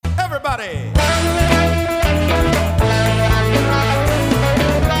everybody.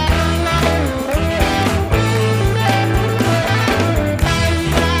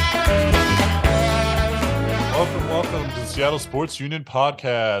 Welcome to the Seattle Sports Union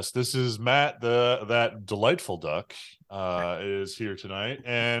podcast. This is Matt, that delightful duck, is here tonight,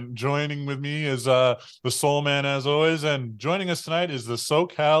 and joining with me is the Soulman as always, and joining us tonight is the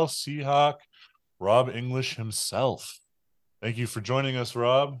SoCal Seahawk Rob English himself. Thank you for joining us,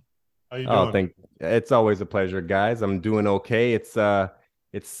 Rob. How you doing? It's always a pleasure, guys. I'm doing okay. It's not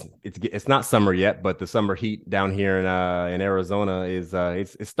summer yet, but the summer heat down here in Arizona is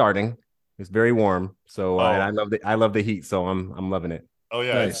it's starting. It's very warm, so and I love the heat, so I'm loving it. Oh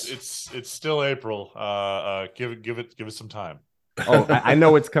yeah, nice. It's still April. Give it some time. Oh, I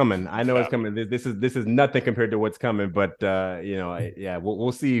know it's coming. It's coming. This is nothing compared to what's coming, but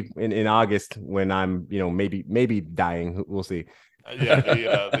we'll see in August when I'm maybe dying. We'll see.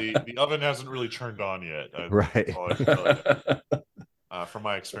 The oven hasn't really turned on yet. Right. From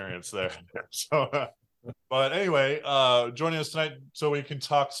my experience there. So. But anyway, joining us tonight so we can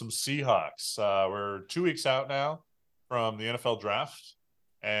talk some Seahawks. We're 2 weeks out now from the NFL draft,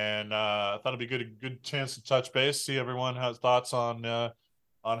 and I thought it'd be a good chance to touch base, see everyone has thoughts on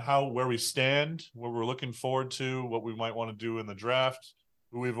where we stand, what we're looking forward to, what we might want to do in the draft,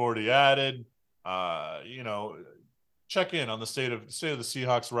 who we've already added. Check in on the state of the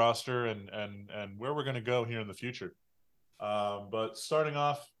Seahawks roster and where we're going to go here in the future. But starting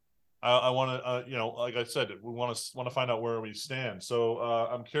off. I want to, like I said, we want to find out where we stand. So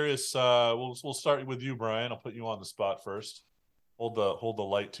I'm curious. We'll start with you, Brian. I'll put you on the spot first. Hold the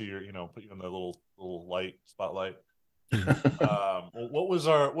light to your, put you in the little light spotlight.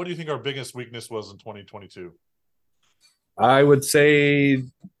 What do you think our biggest weakness was in 2022? I would say,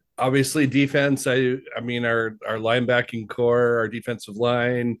 obviously, defense. I mean, our linebacking core, our defensive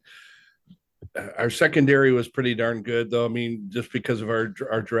line. Our secondary was pretty darn good, though. I mean, just because of our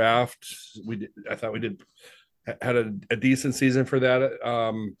draft, I thought we had a decent season for that.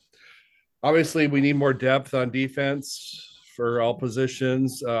 Obviously, we need more depth on defense for all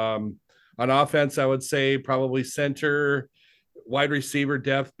positions. On offense, I would say probably center, wide receiver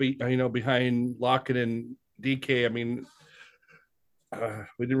depth. Behind Lockett and DK. I mean,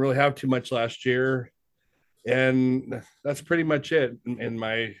 we didn't really have too much last year. And that's pretty much it, in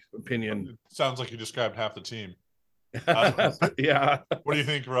my opinion. It sounds like you described half the team. Yeah. What do you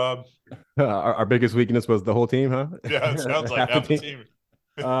think, Rob? Our biggest weakness was the whole team, huh? Yeah, it sounds like half the team.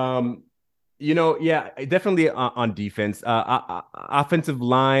 Definitely on defense. Offensive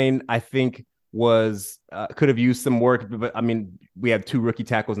line, I think, could have used some work, but I mean, we have 2 rookie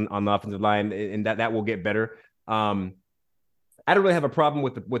tackles on the offensive line, and that will get better. I don't really have a problem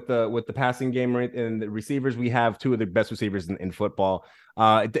with the passing game, right? And the receivers, we have 2 of the best receivers in football.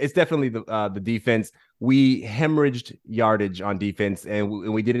 It's definitely the defense. We hemorrhaged yardage on defense, and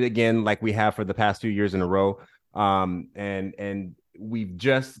we did it again like we have for the past 2 years in a row. And we've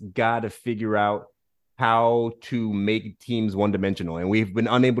just got to figure out how to make teams one-dimensional, and we've been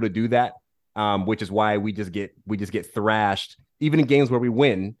unable to do that, which is why we just get thrashed, even in games where we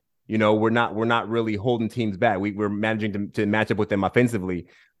win. We're not really holding teams back. We're managing to match up with them offensively.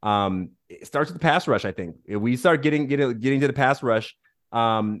 It starts with the pass rush. I think if we start getting to the pass rush,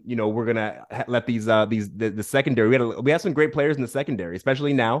 we're gonna let the secondary. We have some great players in the secondary,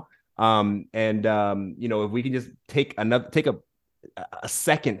 especially now. If we can just take a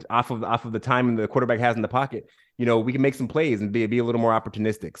second off of the time the quarterback has in the pocket, we can make some plays and be a little more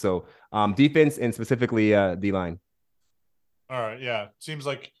opportunistic. So defense and specifically D-line. All right, yeah, seems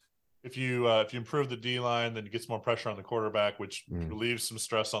like. If you improve the D-line, then you get some more pressure on the quarterback, which relieves some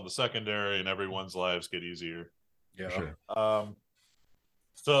stress on the secondary, and everyone's lives get easier. Yeah. Sure.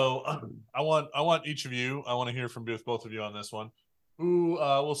 So I want each of you. I want to hear from both of you on this one.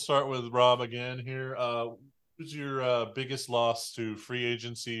 We'll start with Rob again here. Who's your biggest loss to free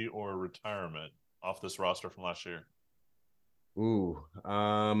agency or retirement off this roster from last year?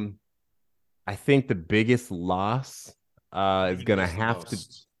 I think the biggest loss is gonna have to.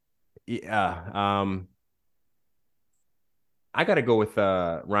 Yeah, I got to go with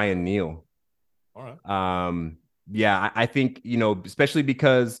Ryan Neal. All right. I think, especially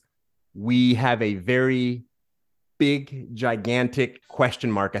because we have a very big, gigantic question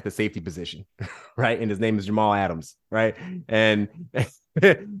mark at the safety position, right? And his name is Jamal Adams, right? And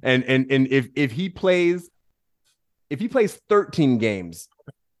if he plays 13 games,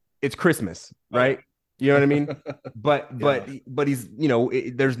 it's Christmas, right? You know what I mean? But he's,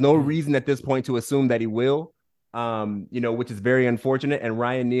 there's no reason at this point to assume that he will, which is very unfortunate. And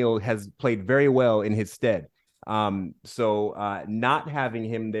Ryan Neal has played very well in his stead. So not having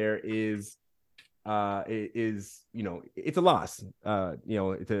him there is it's a loss,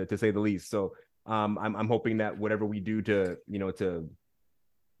 to say the least. So I'm hoping that whatever we do to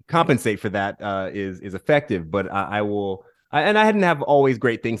compensate for that is effective. But I will. And I didn't have always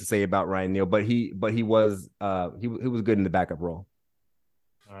great things to say about Ryan Neal, but he was he was good in the backup role.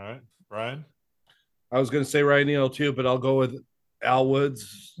 All right, Brian. I was going to say Ryan Neal too, but I'll go with Al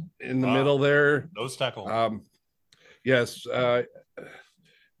Woods in the middle there. Nose tackle. Yes,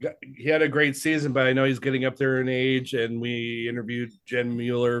 he had a great season, but I know he's getting up there in age. And we interviewed Jen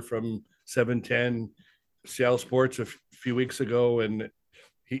Mueller from 710 Seattle Sports a few weeks ago, and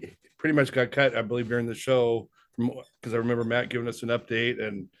he pretty much got cut, I believe, during the show, because I remember Matt giving us an update,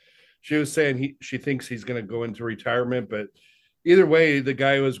 and she was saying she thinks he's going to go into retirement. But either way, the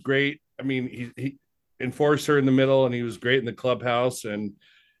guy was great. I mean, he enforcer in the middle, and he was great in the clubhouse. And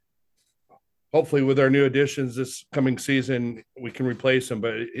hopefully with our new additions this coming season, we can replace him.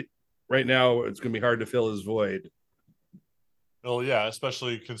 But right now, it's going to be hard to fill his void. Well, yeah,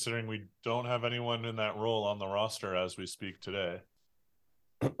 especially considering we don't have anyone in that role on the roster as we speak today.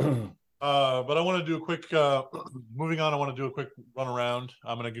 But I want to do a quick moving on. I want to do a quick run around.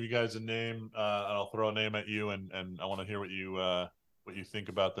 I'm going to give you guys a name, and I'll throw a name at you, and I want to hear what you think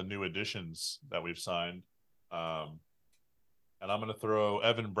about the new additions that we've signed. And I'm going to throw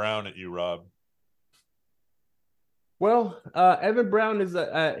Evan Brown at you, Rob. Well, Evan Brown is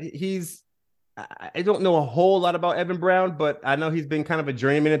I don't know a whole lot about Evan Brown, but I know he's been kind of a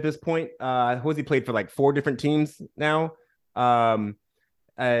journeyman at this point. Who's he played for, like 4 different teams now? But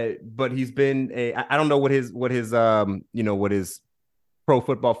he's been I don't know what his Pro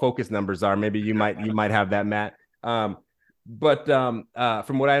Football Focus numbers are. Maybe you might have that, Matt. But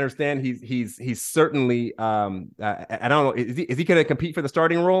from what I understand, he's certainly I don't know, is he going to compete for the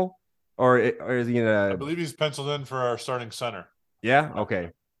starting role, or is he gonna? I believe he's penciled in for our starting center. Yeah.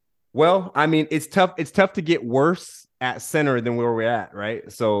 Okay. Well, I mean, it's tough to get worse at center than where we're at,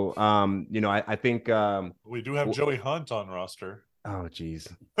 right? So I think we do have Joey Hunt on roster. Oh, geez.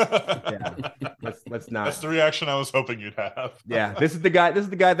 Yeah. Let's not. That's the reaction I was hoping you'd have. Yeah, this is the guy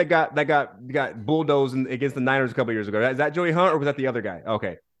that got bulldozed against the Niners a couple years ago. Is that Joey Hunt, or was that the other guy?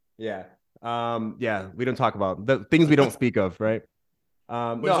 Okay. Yeah. Yeah, we don't talk about the things we don't speak of, right? He's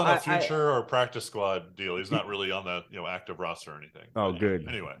on the future or practice squad deal. He's not really on the active roster or anything. Oh, good.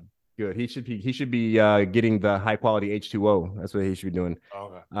 Anyway. Good. He should be getting the high quality H2O. That's what he should be doing.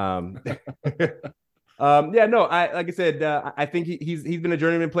 Okay. Yeah, no, like I said, I think he's been a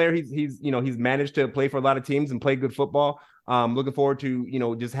journeyman player. He's managed to play for a lot of teams and play good football. Looking forward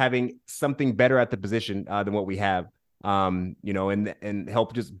to, just having something better at the position than what we have. And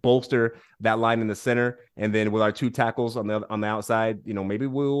help just bolster that line in the center. And then with our 2 tackles on the outside, maybe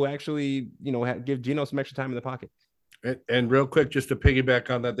we'll actually, give Geno some extra time in the pocket. And real quick, just to piggyback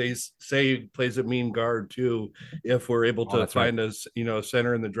on that, they say he plays a mean guard too. If we're able to find us, a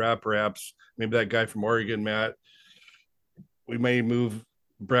center in the draft, perhaps maybe that guy from Oregon, Matt, we may move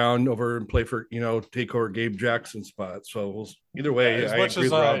Brown over and play for, take over Gabe Jackson's spot. So either way, I agree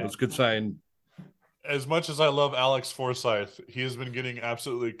with Rob. It's a good sign. As much as I love Alex Forsyth, he has been getting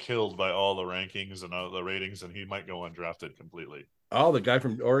absolutely killed by all the rankings and all the ratings, and he might go undrafted completely. Oh, the guy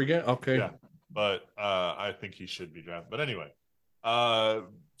from Oregon? Okay. Yeah. But I think he should be drafted. But anyway,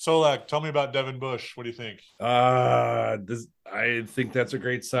 Solack, tell me about Devin Bush. What do you think? I think that's a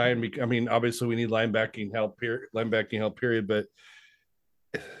great sign. I mean, obviously we need linebacking help period. But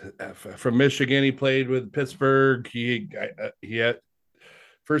from Michigan, he played with Pittsburgh. He had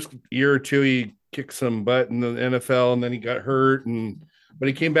first year or 2, he kicked some butt in the NFL, and then he got hurt. But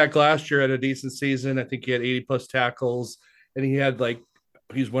he came back last year, had a decent season. I think he had 80+ tackles, and he had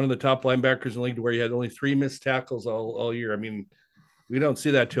he's one of the top linebackers in the league, where he had only 3 missed tackles all year. I mean, we don't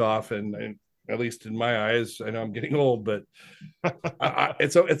see that too often, at least in my eyes. I know I'm getting old, but I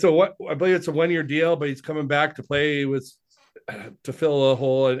believe it's a 1-year deal, but he's coming back to play to fill a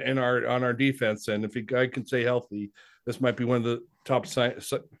hole on our defense. And if a guy can stay healthy, this might be one of the top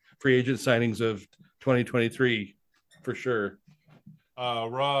free agent signings of 2023 for sure.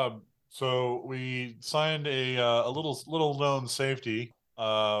 Rob, so we signed a little known safety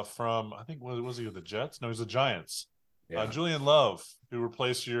from, I think, was he with the Jets? No, he was the Giants. Yeah. Julian Love, who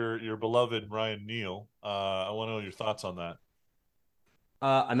replaced your beloved Ryan Neal. I want to know your thoughts on that.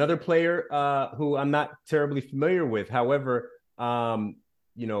 Another player who I'm not terribly familiar with. However, you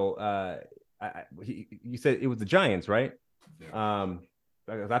said it was the Giants, right? Yeah.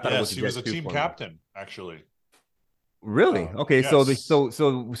 I thought he was a team captain, actually. Really? Okay, yes.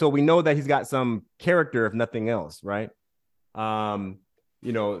 So we know that he's got some character, if nothing else, right?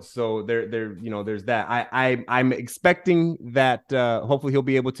 So there's that. I'm expecting that hopefully he'll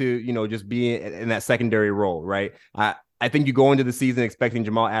be able to, just be in that secondary role, right? I think you go into the season expecting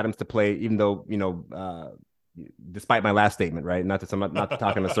Jamal Adams to play, even though, despite my last statement, right? Not to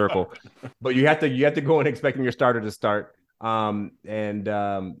talk in a circle, but you have to go in expecting your starter to start. Hopefully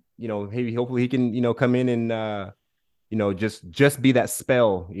he can, come in and just be that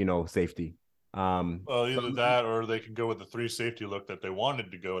spell, safety. Well, either that or they can go with the 3 safety look that they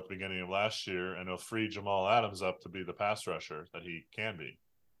wanted to go at the beginning of last year, and it'll free Jamal Adams up to be the pass rusher that he can be.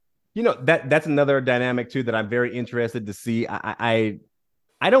 That's another dynamic too that I'm very interested to see. I'm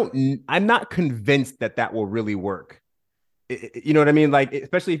not convinced that will really work. You know what I mean? Like,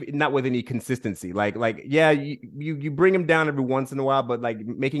 especially if not with any consistency. Yeah, you bring him down every once in a while, but like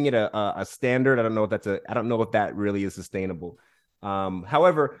making it a standard, I don't know if that really is sustainable.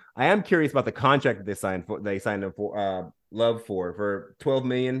 However, I am curious about the contract that they signed him for Love for $12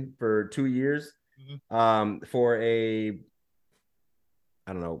 million for 2 years. For a,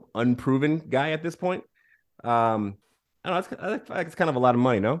 I don't know, unproven guy at this point. I don't know. It's kind of a lot of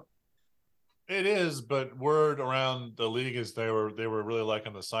money, no? It is, but word around the league is they were really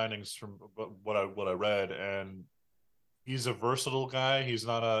liking the signings from what I read, and he's a versatile guy. He's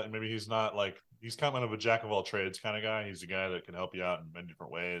kind of a jack of all trades kind of guy. He's a guy that can help you out in many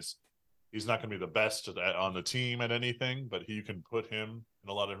different ways. He's not going to be the best on the team at anything, but you can put him in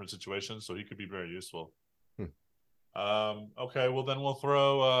a lot of different situations, so he could be very useful. Okay, well then we'll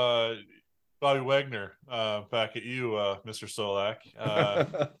throw Bobby Wagner back at you, Mr. Solack.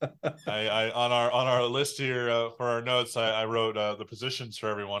 I on our list here for our notes, I wrote the positions for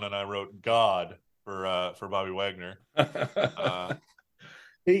everyone, and I wrote God for Bobby Wagner.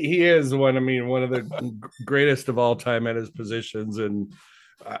 He is one of the greatest of all time at his positions, and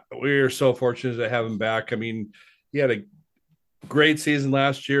we are so fortunate to have him back. I mean, he had a great season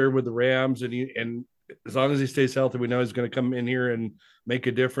last year with the Rams, and as long as he stays healthy, we know he's going to come in here and make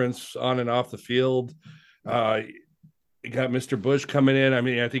a difference on and off the field. You got Mr. Bush coming in. I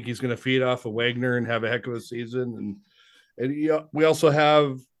mean, I think he's going to feed off of Wagner and have a heck of a season. And we also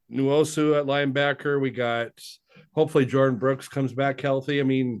have Nwosu at linebacker. We got, hopefully Jordan Brooks comes back healthy. I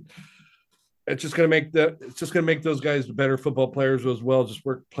mean, it's just going to make those guys better football players as well. Just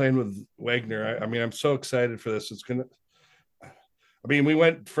playing with Wagner. I mean, I'm so excited for this. We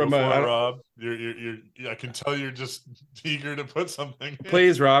went from Rob. I can tell you're just eager to put something.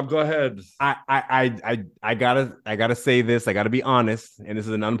 Please, Rob, go ahead. I gotta say this. I gotta be honest, and this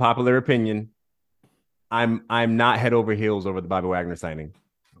is an unpopular opinion. I'm not head over heels over the Bobby Wagner signing.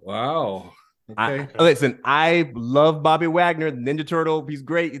 Wow. Okay. Listen, I love Bobby Wagner, the Ninja Turtle. He's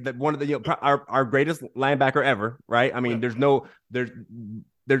great. One of the our greatest linebacker ever, right? I mean, there's no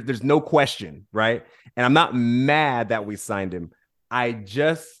question, right? And I'm not mad that we signed him. I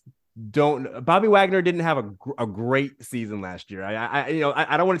just don't. Bobby Wagner didn't have a great season last year. I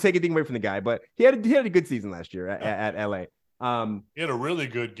don't want to take anything away from the guy, but he had a good season last year at LA. He had a really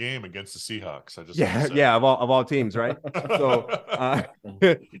good game against the Seahawks. Of all teams, right? So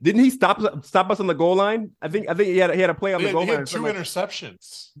didn't he stop us on the goal line? I think he had a play on the goal line. He had 2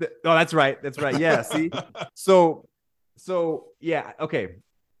 interceptions. Oh, that's right. Yeah. See, so yeah. Okay.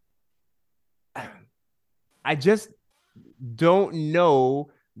 I just don't know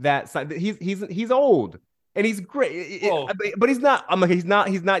that he's old and he's great, but he's not. He's not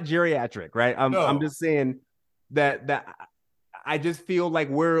geriatric, right? I'm just saying that I just feel like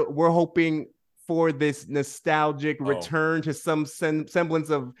we're hoping for this nostalgic return to some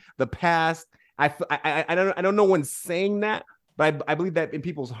semblance of the past. I don't know when saying that, but I believe that in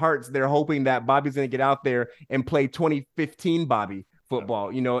people's hearts they're hoping that Bobby's going to get out there and play 2015 Bobby football,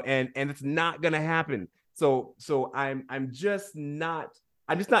 and it's not going to happen. So I'm just not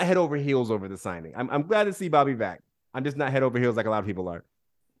head over heels over the signing. I'm glad to see Bobby back. I'm just not head over heels like a lot of people are.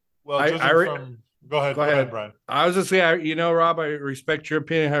 Well, go ahead, Brian. I was just saying, Rob, I respect your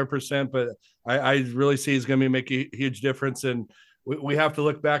opinion 100%, but I really see it's going to make a huge difference. And we have to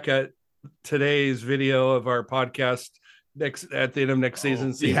look back at today's video of our podcast at the end of next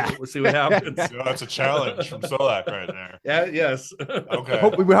season. We'll see what happens. That's a challenge from Solack right there. Yeah. Yes.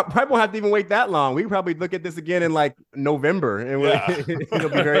 Okay. We probably won't have to even wait that long. We probably look at this again in like November, and it'll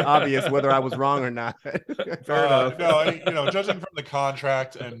be very obvious whether I was wrong or not. Fair enough. No, judging from the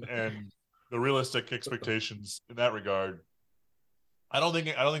contract and the realistic expectations in that regard, I don't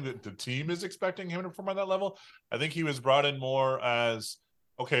think that the team is expecting him to perform at that level. I think he was brought in more as,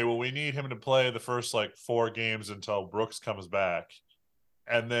 okay, well, we need him to play the first 4 games until Brooks comes back,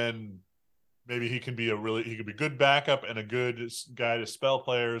 and then maybe he could be good backup and a good guy to spell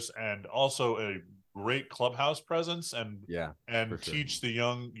players, and also a great clubhouse presence and sure. teach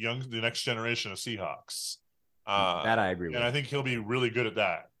the next generation of Seahawks. That I agree with. And I think he'll be really good at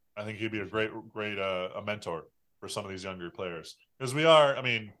that. I think he'd be a great a mentor for some of these younger players, because we are. I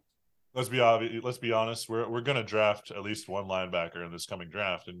mean, let's be honest. We're going to draft at least one linebacker in this coming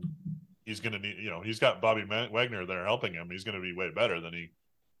draft, and he's going to need. He's got Bobby Wagner there helping him. He's going to be way better than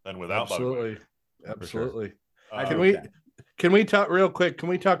without Absolutely. Bobby. Absolutely. Sure. Can we talk real quick? Can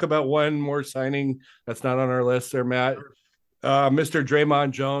we talk about one more signing that's not on our list there, Matt? Mr. Draymond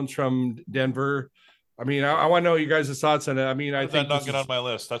Jones from Denver. I mean, I want to know you guys' thoughts on it. I mean, I think not get on my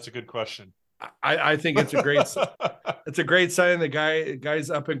list. That's a good question. I think it's a great it's a great sign. The guy's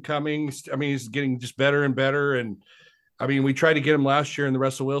up and coming. I mean, he's getting just better and better. And I mean, we tried to get him last year in the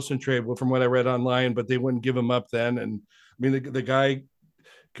Russell Wilson trade, from what I read online, but they wouldn't give him up then. And I mean, the guy,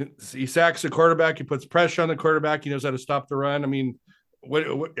 he sacks the quarterback. He puts pressure on the quarterback. He knows how to stop the run. I mean, what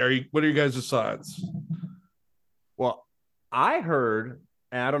are you guys' thoughts? Well, I heard,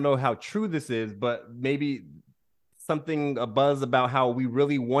 and I don't know how true this is, but maybe something, a buzz about how we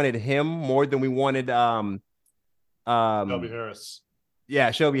really wanted him more than we wanted Shelby Harris.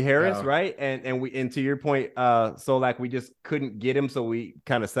 Yeah, Shelby Harris, right? And to your point, Solack, we just couldn't get him, so we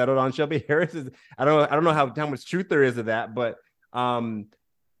kind of settled on Shelby Harris. I don't know how much truth there is of that, but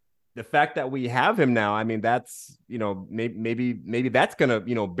the fact that we have him now, I mean, that's maybe that's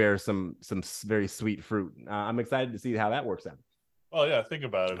gonna bear some very sweet fruit. I'm excited to see how that works out. Well, yeah, think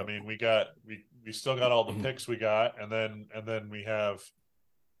about it. I mean, we still got all the picks we got, and then we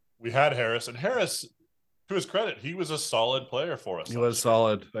had Harris, and Harris, to his credit, he was a solid player for us. He was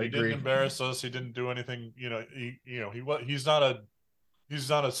solid. I agree. He didn't embarrass us. He didn't do anything. He's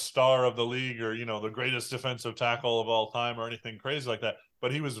not a star of the league or the greatest defensive tackle of all time or anything crazy like that.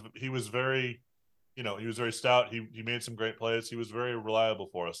 But he was very, he was very stout. He made some great plays. He was very reliable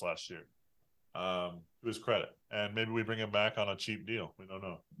for us last year. To his credit, and maybe we bring him back on a cheap deal. We don't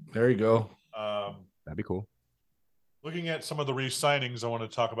know. There you go. That'd be cool. Looking at some of the re-signings I want to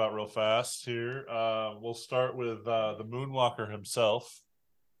talk about real fast here. We'll start with the Moonwalker himself.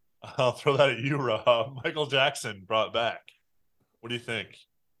 I'll throw that at you, Rob. Michael Jackson brought back. What do you think?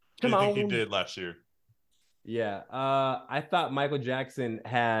 What do you think he did last year? Yeah, I thought Michael Jackson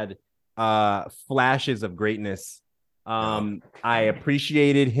had flashes of greatness. I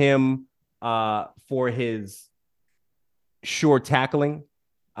appreciated him for his short tackling.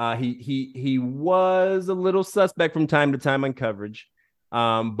 He was a little suspect from time to time on coverage,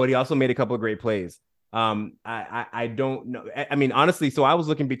 but he also made a couple of great plays. I don't know. I mean, honestly, so I was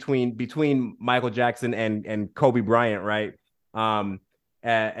looking between Michael Jackson and Kobe Bryant, right?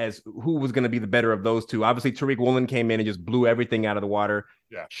 As who was going to be the better of those two. Obviously, Tariq Woolen came in and just blew everything out of the water.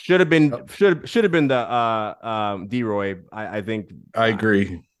 Yeah, should have been the D-Roy. I think I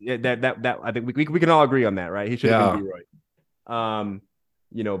agree. That I think we can all agree on that, right? He should have been D-Roy.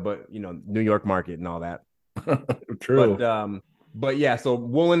 But New York market and all that. True. But yeah, so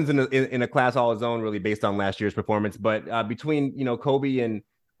Woolen's in a class all his own, really based on last year's performance. But between Kobe and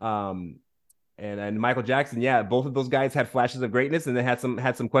Michael Jackson, yeah, both of those guys had flashes of greatness, and they had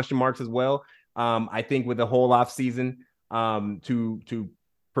some question marks as well. I think with the whole off season to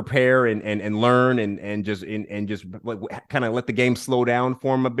prepare and learn and just kind of let the game slow down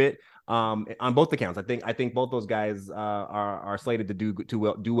for him a bit. On both accounts, I think both those guys are slated to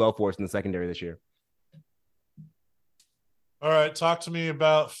do well for us in the secondary this year. All right, talk to me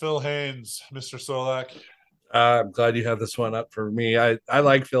about Phil Haynes, Mr. Solack. I'm glad you have this one up for me. I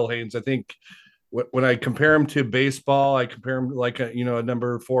like Phil Haynes. I think when I compare him to baseball, I compare him like a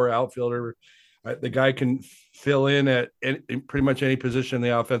number 4 outfielder. The guy can fill in at pretty much any position in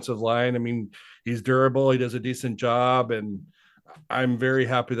the offensive line. I mean, he's durable. He does a decent job, and I'm very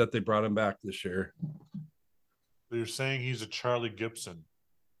happy that they brought him back this year. So you're saying he's a Charlie Gibson?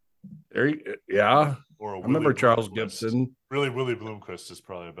 Yeah. Or I remember Charles Gibson. Really, Willie Bloomquist is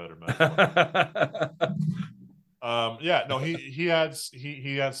probably a better metaphor. Yeah, no, he had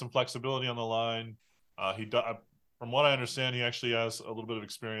some flexibility on the line. From what I understand, he actually has a little bit of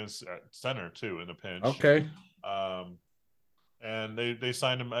experience at center too in a pinch. Okay. And they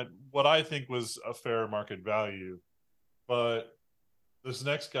signed him at what I think was a fair market value, but this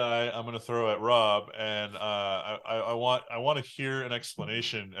next guy I'm going to throw at Rob, and I want to hear an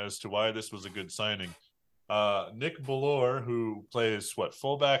explanation as to why this was a good signing. Nick Bellore, who plays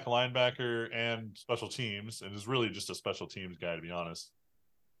fullback, linebacker, and special teams, and is really just a special teams guy, to be honest.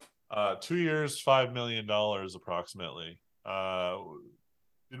 2 years, $5 million approximately.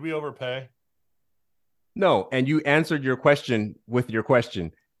 Did we overpay? No, and you answered your question with your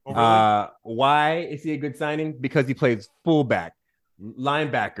question. Oh, really? Why is he a good signing? Because he plays fullback.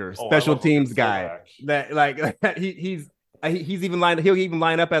 linebacker, Oh, I special love a good teams guy. fullback. That he's even lined. He'll even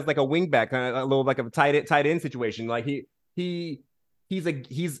line up as like a wingback, kind of a little like a tight end situation. Like he's a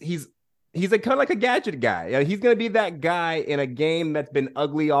kind of like a gadget guy. He's gonna be that guy in a game that's been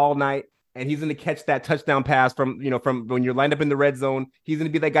ugly all night, and he's gonna catch that touchdown pass from when you're lined up in the red zone. He's gonna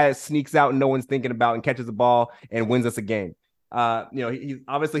be that guy that sneaks out and no one's thinking about and catches the ball and wins us a game. He's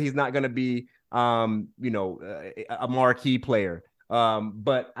obviously he's not gonna be a marquee player.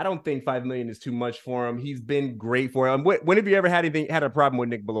 But I don't think 5 million is too much for him. He's been great for him. When have you ever had a problem with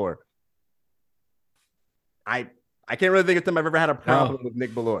Nick Bellore? I can't really think of time I've ever had a problem with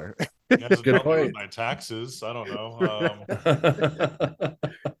Nick Bellore. Good point. My taxes. I don't know.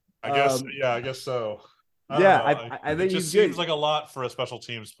 I guess so. I think it just seems like a lot for a special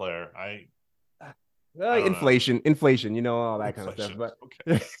teams player. Inflation, all that kind of stuff. But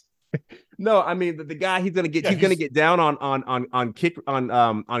okay. No, I mean the guy he's gonna get down on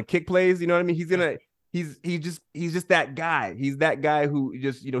kick plays. You know what I mean? He's just that guy. He's that guy who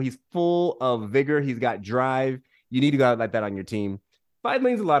just he's full of vigor. He's got drive. You need to go out like that on your team. 5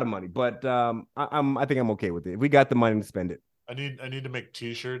 million is a lot of money, but I think I'm okay with it. If we got the money to spend it. I need to make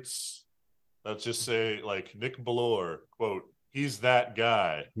T-shirts that just say like Nick Bellore quote. He's that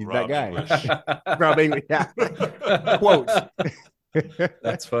guy. He's Rob that guy. Rob English. Yeah. Quotes.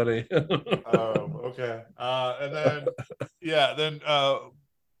 That's funny. Okay. And then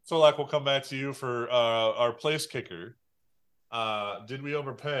Solack will come back to you for our place kicker. Did we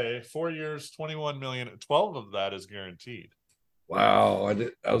overpay? 4 years, 21 million. 12 of that is guaranteed. Wow.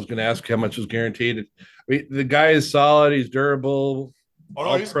 I was going to ask how much was guaranteed. The guy is solid. He's durable. Oh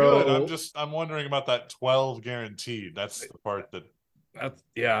no, he's good. I'm wondering about that 12 guaranteed. That's the part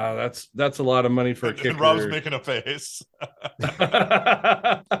that's a lot of money for a kicker. And Rob's making a face.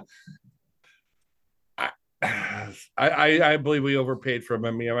 I believe we overpaid for him.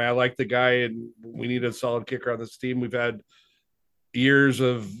 I mean, I like the guy, and we need a solid kicker on this team. We've had years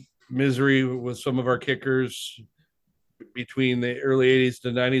of misery with some of our kickers between the early 80s to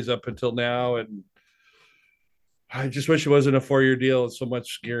 90s up until now, and I just wish it wasn't a 4-year deal and so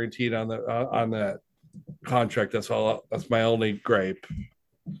much guaranteed on that contract. That's all. That's my only gripe.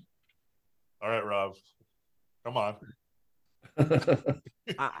 All right, Rob, come on.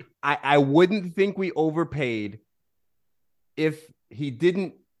 I wouldn't think we overpaid if he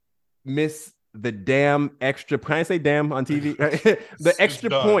didn't miss the damn extra. Can I say damn on TV? The extra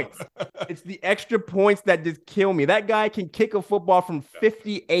points. It's the extra points that just kill me. That guy can kick a football from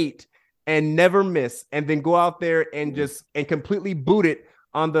 58 and never miss, and then go out there and completely boot it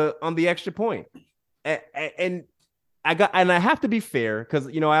on the extra point. And I have to be fair because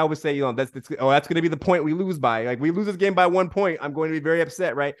I always say that's going to be the point we lose by. Like we lose this game by 1 point, I'm going to be very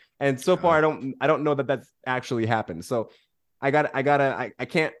upset, right? And so far I don't know that that's actually happened. So I can't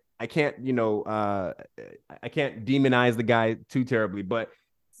demonize the guy too terribly, but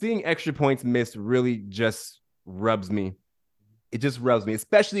seeing extra points missed really just rubs me. It just rubs me,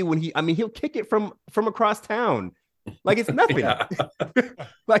 especially when he'll kick it from across town, like it's nothing,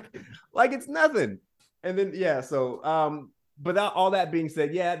 like it's nothing. And then but all that being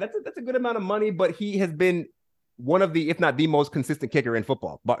said, that's a good amount of money. But he has been one of the, if not the most consistent kicker in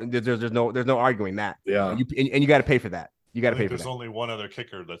football. But there's no arguing that. Yeah, and you got to pay for that. You got to pay for that. There's only one other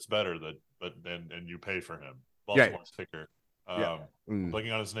kicker that's better and you pay for him. Baltimore's kicker.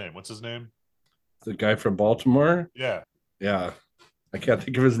 Blanking on his name. What's his name? The guy from Baltimore. Yeah. I can't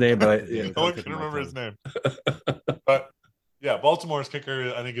think of his name, but no one can remember his name. But yeah, Baltimore's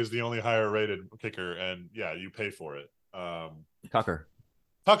kicker I think is the only higher rated kicker, and you pay for it. Tucker,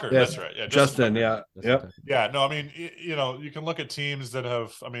 yes. That's right. Yeah, Justin. Yeah. No, I mean, you can look at teams that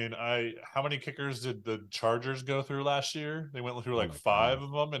have. I mean, how many kickers did the Chargers go through last year? They went through like 5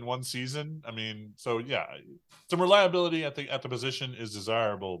 of them in one season. I mean, so some reliability at the position is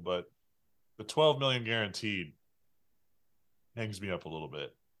desirable, but the 12 million guaranteed hangs me up a little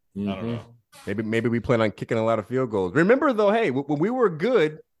bit. I don't know. Maybe we plan on kicking a lot of field goals. Remember though, hey, when we were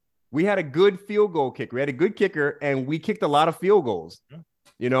good, we had a good field goal kicker. We had a good kicker, and we kicked a lot of field goals. Yeah.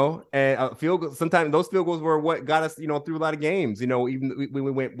 And field goals. Sometimes those field goals were what got us, through a lot of games. Even when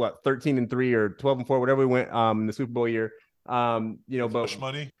we went 13-3 or 12-4, whatever we went in the Super Bowl year. But hush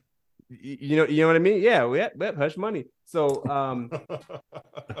money. You know what I mean? Yeah, we had hush money. So,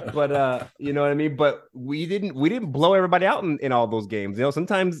 but you know what I mean. But we didn't blow everybody out in all those games.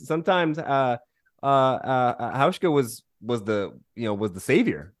 Sometimes Hauschka was the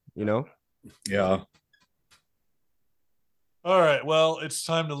savior. Yeah. All right. Well, it's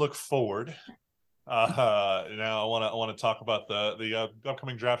time to look forward. Now I want to talk about the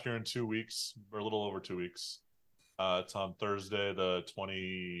upcoming draft here in 2 weeks, or a little over 2 weeks. It's on Thursday, the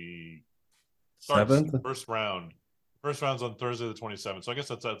 20 7th. first round. First round's on Thursday, the 27th. So I guess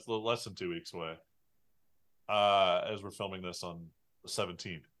that's a little less than 2 weeks away. As we're filming this on the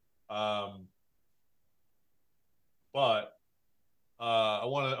 17th. But I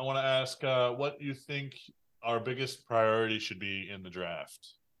want to ask what you think our biggest priority should be in the draft.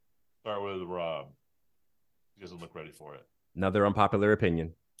 Start with Rob. He doesn't look ready for it. Another unpopular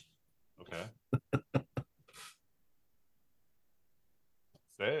opinion. Okay.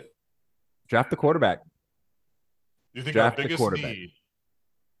 Say it. Draft the quarterback. You think Draft our the biggest quarterback. need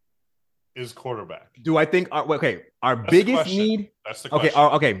is quarterback? Do I think our That's biggest need? That's the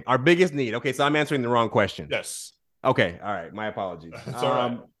question. Our biggest need. Okay, so I'm answering the wrong question. Yes. Okay, all right. My apologies. That's all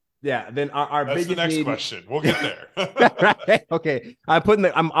right. Yeah, then our That's biggest the next need... question. We'll get there. Right. Okay.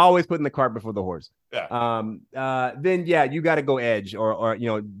 I'm always putting the cart before the horse. Yeah. Then yeah, you got to go edge or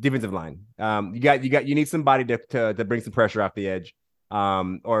defensive line. You need somebody to bring some pressure off the edge.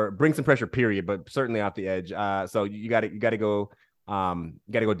 Or bring some pressure, period, but certainly off the edge. So you got to go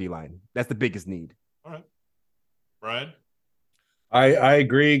D-line. That's the biggest need. All right. Brian? I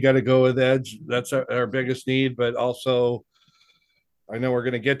agree. Got to go with edge. That's our biggest need, but also I know we're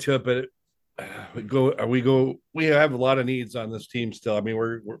going to get to it, but we have a lot of needs on this team still. I mean,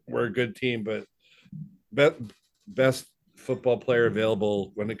 we're a good team, but best football player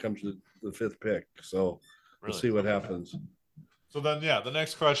available when it comes to the 5th pick. So we'll see what happens. So then, yeah, the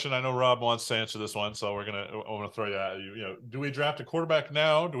next question. I know Rob wants to answer this one, so I'm gonna throw you at you. You know, do we draft a quarterback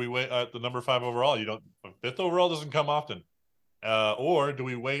now? Do we wait at the number 5 overall? 5th overall doesn't come often, or do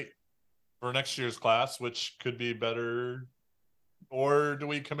we wait for next year's class, which could be better? Or do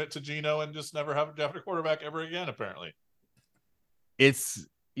we commit to Geno and just never have a draft a quarterback ever again? Apparently, it's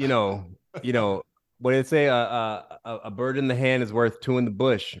what do they say? A bird in the hand is worth 2 in the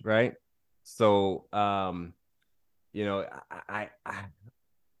bush, right? So, I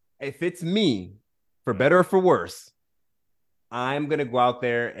if it's me, for better or for worse, I'm gonna go out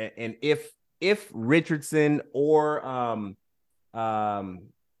there and if Richardson or what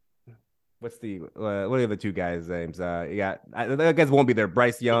are the 2 guys' names? The guys won't be there.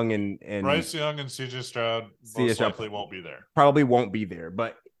 Bryce Young and Bryce Young and CJ Stroud most likely won't be there. Probably won't be there.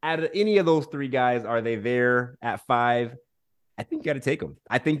 But out of any of those 3 guys, are they there at 5? I think you got to take them.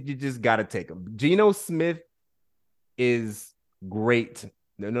 I think you just got to take them. Geno Smith is great.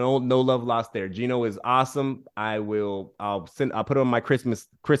 No love lost there. Geno is awesome. I'll put it on my Christmas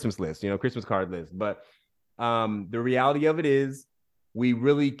list, Christmas card list. But the reality of it is we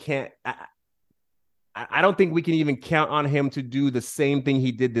really can't. I don't think we can even count on him to do the same thing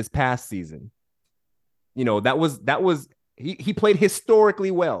he did this past season. He played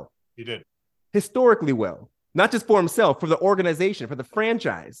historically well. He did historically well, not just for himself, for the organization, for the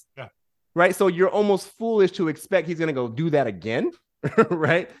franchise. Yeah. Right. So you're almost foolish to expect he's going to go do that again.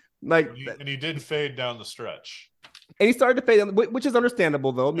 Right. Like, and he did fade down the stretch. And he started to fade, which is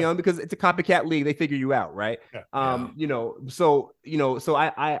understandable though, because it's a copycat league. They figure you out, right? Yeah. So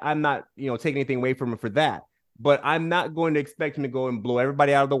I'm not, taking anything away from him for that, but I'm not going to expect him to go and blow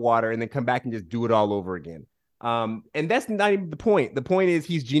everybody out of the water and then come back and just do it all over again. And that's not even the point. The point is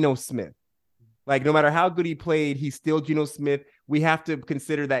he's Geno Smith. Like, no matter how good he played, he's still Geno Smith. We have to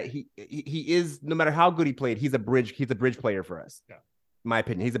consider that he is, no matter how good he played, he's a bridge player for us. Yeah. In my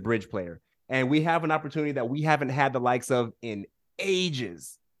opinion, he's a bridge player. And we have an opportunity that we haven't had the likes of in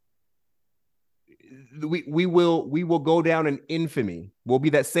ages. We will go down in infamy. We'll be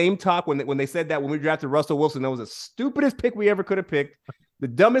that same talk when they said that when we drafted Russell Wilson. That was the stupidest pick we ever could have picked. The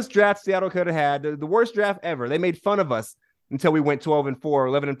dumbest draft Seattle could have had. The worst draft ever. They made fun of us until we went 12-4,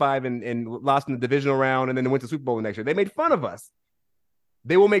 11-5, and lost in the divisional round, and then went to Super Bowl the next year. They made fun of us.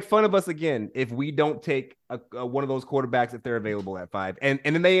 They will make fun of us again if we don't take one of those quarterbacks if they're available at 5. And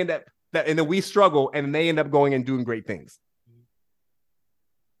then they end up and then we struggle, and they end up going and doing great things.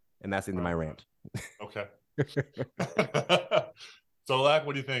 And that's into my rant. Okay. Solack,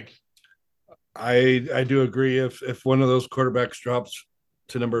 what do you think? I do agree. If one of those quarterbacks drops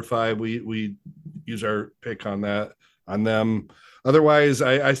to number 5, we use our pick on them. Otherwise,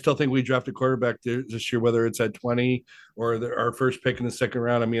 I still think we draft a quarterback this year, whether it's at 20 or our first pick in the second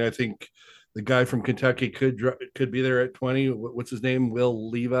round. I mean, I think the guy from Kentucky could be there at 20. What's his name? Will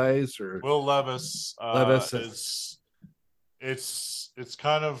Levis. Levis. It's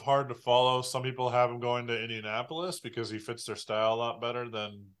kind of hard to follow. Some people have him going to Indianapolis because he fits their style a lot better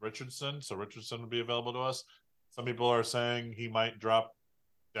than Richardson. So Richardson would be available to us. Some people are saying he might drop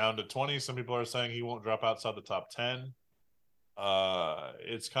down to 20. Some people are saying he won't drop outside the top 10.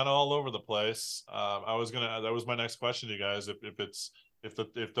 It's kind of all over the place. That was my next question to you guys. If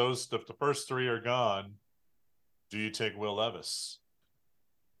the first 3 are gone, Do you take Will Levis?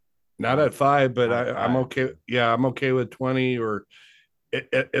 Not at 5, but Not at I'm 5. okay. Yeah, I'm okay with 20. Or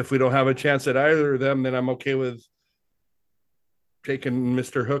if we don't have a chance at either of them, then I'm okay with taking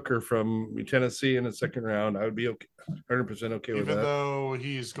Mr. Hooker from Tennessee in the second round. I would be okay, 100% okay with that. Even though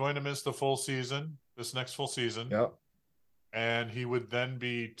he's going to miss the full season, this next full season. Yeah. And he would then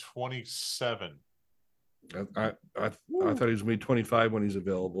be 27. I thought he was going to be 25 when he's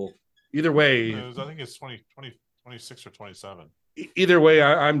available. Either way. I think it's 26 or 27. Either way,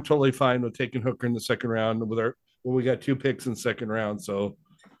 I'm totally fine with taking Hooker in the second round we got 2 picks in the second round. So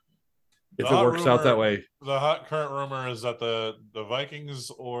if it works out that way. The hot current rumor is that the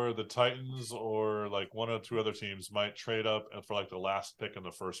Vikings or the Titans or like one or two other teams might trade up for like the last pick in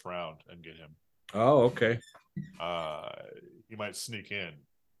the first round and get him. Oh, okay. He might sneak in,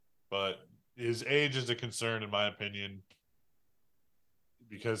 but his age is a concern in my opinion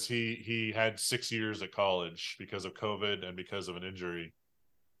because he had 6 years at college because of COVID and because of an injury.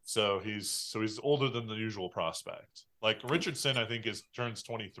 So he's older than the usual prospect. Like Richardson, I think turns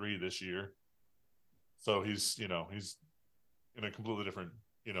 23 this year. So he's in a completely different,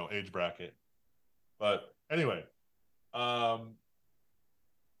 age bracket. But anyway,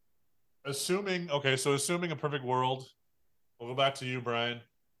 assuming a perfect world, we'll go back to you, Brian.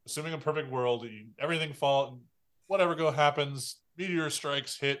 Assuming a perfect world, everything whatever happens, meteor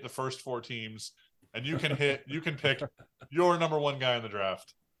strikes hit the first 4 teams, and you can pick your number 1 guy in the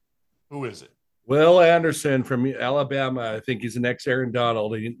draft. Who is it? Will Anderson from Alabama. I think he's the next Aaron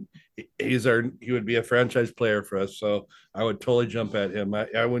Donald. He would be a franchise player for us. So I would totally jump at him.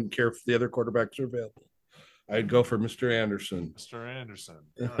 I wouldn't care if the other quarterbacks are available. I'd go for Mr. Anderson. Mr. Anderson.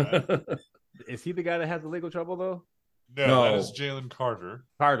 All right. Is he the guy that has the legal trouble though? No. That is Jalen Carter.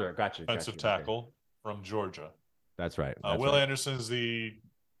 Carter, gotcha. Defensive tackle from Georgia. That's right. Will Anderson is the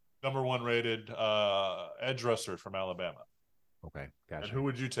number 1 rated edge rusher from Alabama. Okay, gotcha. And who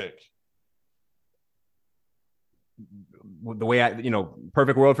would you take? The way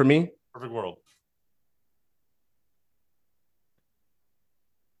perfect world for me. Perfect world.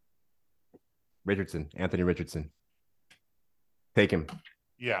 Anthony Richardson. Take him.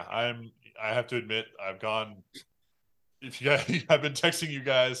 Yeah, I have to admit, I've gone. If you guys, I've been texting you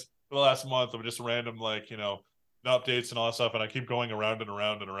guys for the last month of just random updates and all that stuff, and I keep going around and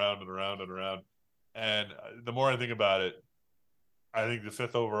around and around and around and around. And the more I think about it, I think the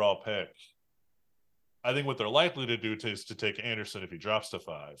 5th overall pick. I think what they're likely to do is to take Anderson if he drops to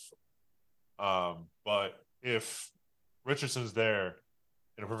 5. But if Richardson's there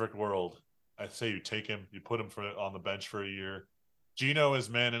in a perfect world, I say you take him, you put him on the bench for a year. Gino is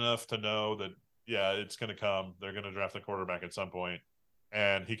man enough to know that, yeah, it's going to come. They're going to draft the quarterback at some point,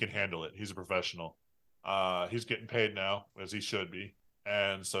 and he can handle it. He's a professional. He's getting paid now, as he should be.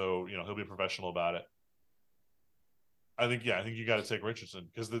 And so, he'll be professional about it. I think you got to take Richardson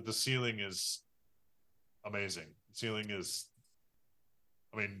because the ceiling is amazing. The ceiling is,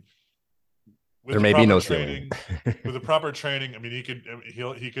 there may be no ceiling. With the proper training,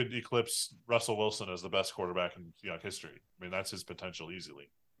 he could eclipse Russell Wilson as the best quarterback in history. That's his potential easily.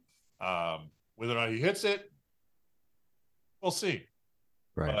 Whether or not he hits it, we'll see.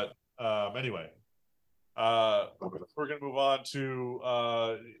 Right. But anyway, we're gonna move on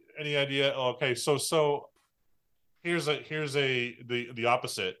to any idea. Okay, so here's the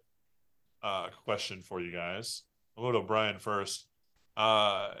opposite question for you guys. I'll go to Brian first.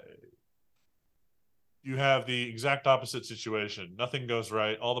 You have the exact opposite situation. Nothing goes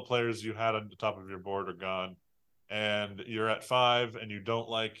right. All the players you had on the top of your board are gone, and you're at 5, and you don't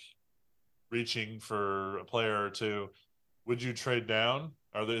like reaching for a player or two. Would you trade down?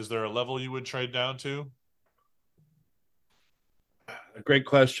 Is there a level you would trade down to? A great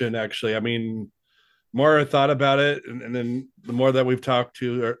question, actually. More I thought about it, and then the more that we've talked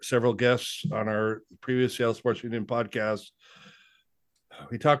to several guests on our previous Seattle Sports Union podcast,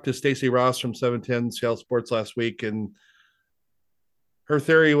 we talked to Stacey Ross from 710 Seattle Sports last week, and her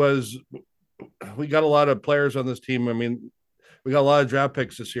theory was we got a lot of players on this team. We got a lot of draft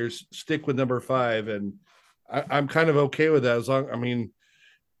picks this year. Stick with number 5, and I'm kind of okay with that. As long,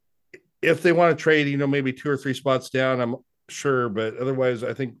 if they want to trade, maybe 2 or 3 spots down, I'm sure, but otherwise,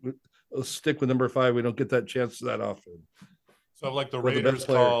 I think let's stick with number 5. We don't get that chance that often. So, like the Raiders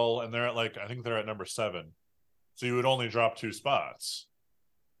call, and they're at I think they're at number 7. So you would only drop 2 spots.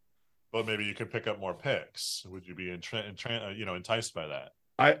 But maybe you could pick up more picks. Would you be enticed by that?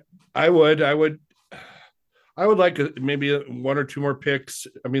 I would like maybe 1 or 2 more picks.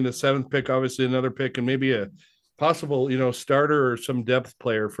 The 7th pick, obviously another pick, and maybe a possible starter or some depth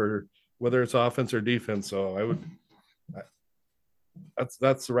player for whether it's offense or defense. So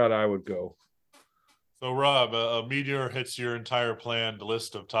that's the route I would go. So, Rob, a meteor hits your entire planned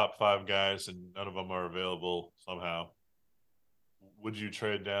list of top 5 guys, and none of them are available somehow. Would you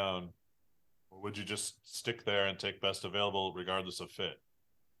trade down, or would you just stick there and take best available regardless of fit?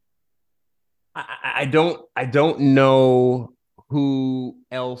 I don't know who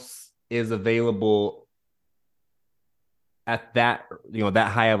else is available at that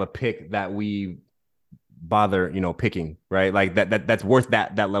that high of a pick that we bother picking, right? Like that's worth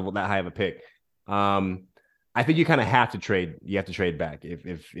that level, that high of a pick. I think you kind of have to trade. You have to trade back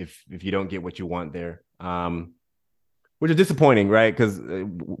if you don't get what you want there. Which is disappointing, right? Because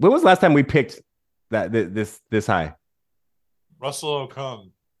when was the last time we picked this high? Russell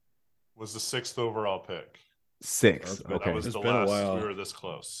Okung was the 6th overall pick. 6. Okay. That was It's the been a last. while. We were this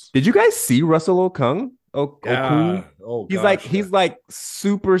close. Did you guys see Russell Okung? Yeah. Oh, He's like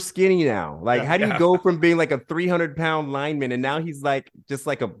super skinny now. Like, how do you go from being like a 300-pound lineman and now he's like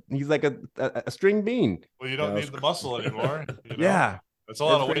a string bean? Well, you don't need the muscle anymore. Yeah, it's a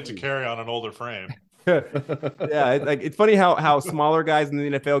lot of weight crazy to carry on an older frame. Yeah, it's funny how smaller guys in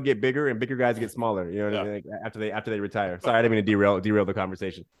the NFL get bigger and bigger guys get smaller. You know what I mean? Like after they retire. Sorry, I didn't mean to derail the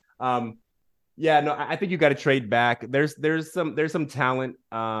conversation. Yeah, no, I think you got to trade back. There's some talent.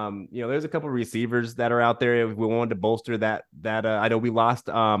 There's a couple of receivers that are out there. If we wanted to bolster that, I know we lost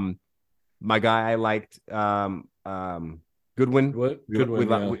my guy I liked, Goodwin.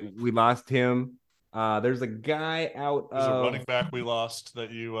 Goodwin. We lost him. There's a guy out. There's a running back we lost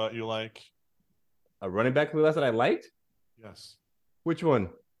that you like. A running back we lost that I liked. Yes. Which one?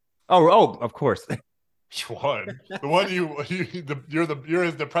 Oh, of course. Which one? The one you're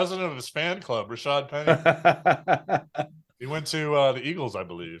the president of his fan club, Rashad Penny. He went to the Eagles, I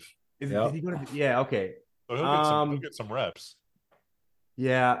believe. Is he going to? Yeah. Okay. So he'll get some reps.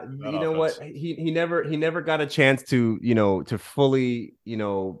 Yeah, you know what? He never got a chance to to fully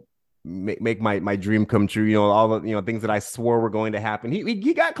make my dream come true. All the things that I swore were going to happen.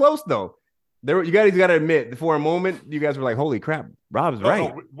 He got close though. You guys got to admit, for a moment, you guys were like, "Holy crap, Rob's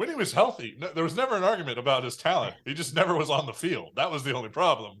right." No, when he was healthy, there was never an argument about his talent. He just never was on the field. That was the only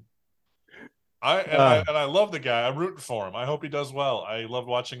problem. I love the guy. I'm rooting for him. I hope he does well. I loved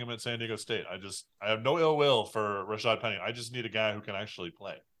watching him at San Diego State. I have no ill will for Rashad Penny. I just need a guy who can actually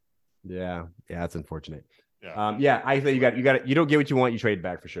play. Yeah, that's unfortunate. Yeah, I say you don't get what you want, you trade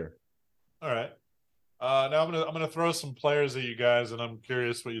back for sure. All right. Now I'm gonna throw some players at you guys, and I'm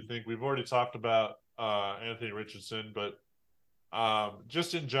curious what you think. We've already talked about Anthony Richardson, but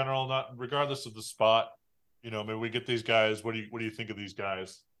just in general, not regardless of the spot, maybe we get these guys. What do you think of these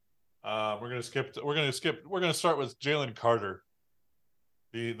guys? We're gonna start with Jalen Carter,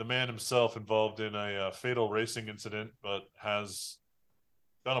 the man himself involved in a fatal racing incident, but has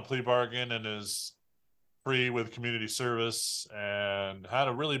done a plea bargain and is free with community service, and had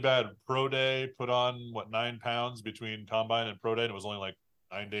a really bad pro day, put on 9 pounds between combine and pro day, and it was only like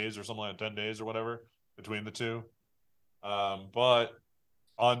 9 days or something, like 10 days or whatever between the two. But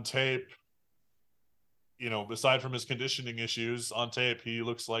on tape, aside from his conditioning issues, on tape he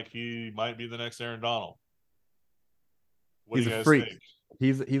looks like he might be the next Aaron Donald. He's a freak.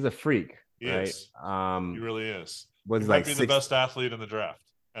 He's a freak. He right? is. He really is. He might be the best athlete in the draft,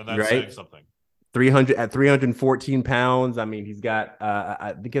 and that's saying something. 314 pounds. I mean, he's got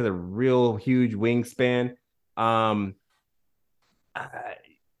I think he has a real huge wingspan. I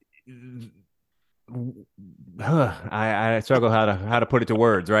struggle how to put it to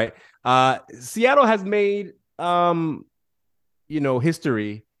words, right? Seattle has made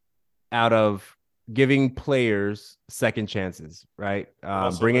history out of giving players second chances, right?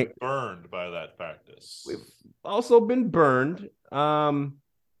 Been burned by that practice. We've also been burned.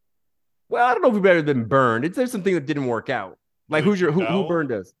 Well, I don't know if we're better than burned. There's something that didn't work out. Like who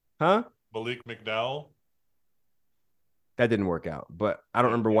burned us? Huh? Malik McDowell. That didn't work out, but I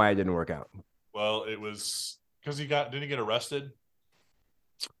don't remember why it didn't work out. Well, it was because didn't he get arrested?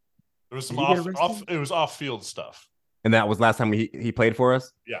 There was some off-field stuff. And that was last time he played for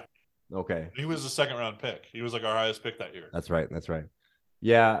us? Yeah. Okay. He was a second-round pick. He was like our highest pick that year. That's right.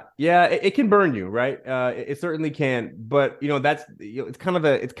 Yeah. It can burn you, right? It certainly can. But that's it's kind of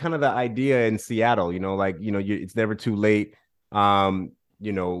the idea in Seattle. It's never too late.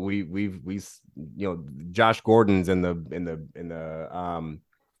 We've Josh Gordon's in the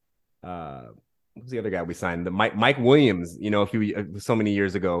who's the other guy we signed? The Mike Williams. So many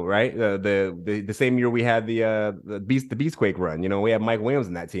years ago, right? The same year we had the Beastquake run. We had Mike Williams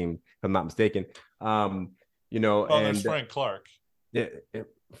in that team, if I'm not mistaken. And there's Frank Clark. Yeah,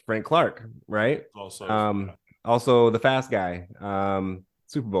 Frank Clark, right? Also the fast guy,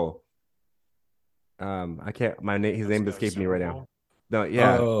 Super Bowl. I can't. His name escapes me right now. No,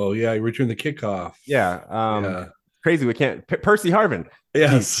 yeah, Oh yeah, you return the kickoff. yeah. Yeah. Crazy. We can't. Percy Harvin. Jeez.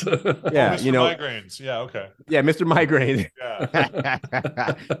 Yes. Oh, Yeah, Mr. Migraines. Yeah, okay. yeah, Mr. Migraine. Yeah.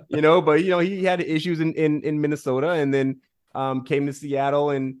 But he had issues in Minnesota, and then came to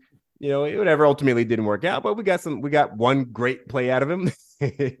Seattle, and whatever ultimately didn't work out. But we got one great play out of him.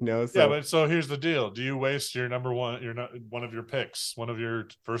 So Yeah, but so here's the deal: do you waste your number one, one of your picks, one of your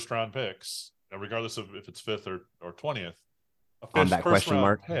first round picks, regardless of if it's fifth or 20th, a on that first question round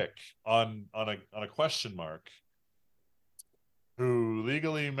mark pick on a question mark, who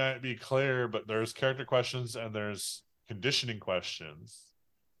legally might be clear, but there's character questions and there's conditioning questions.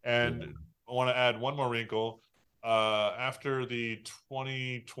 And I want to add one more wrinkle. After the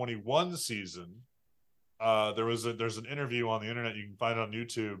 2021 season, there's an interview on the internet you can find on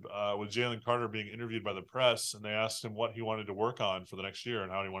YouTube with Jalen Carter being interviewed by the press, and they asked him what he wanted to work on for the next year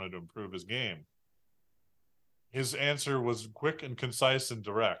and how he wanted to improve his game. His answer was quick and concise and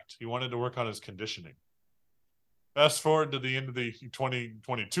direct. He wanted to work on his conditioning. Fast forward to the end of the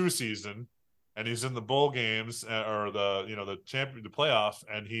 2022 season, and he's in the bowl games or the playoff,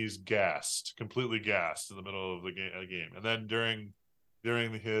 and he's completely gassed in the middle of the game. And then during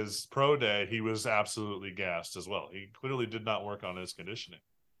his pro day, he was absolutely gassed as well. He clearly did not work on his conditioning.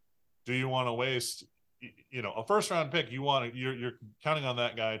 Do you want to waste, a first round pick? You're counting on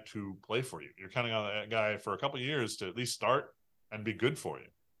that guy to play for you. You're counting on that guy for a couple of years to at least start and be good for you.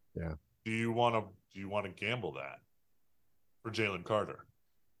 Yeah. Do you want to gamble that for Jalen Carter?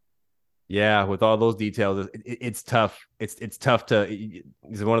 Yeah, with all those details, it's tough. It's tough to.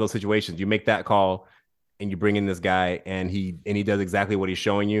 It's one of those situations. You make that call, and you bring in this guy, and he does exactly what he's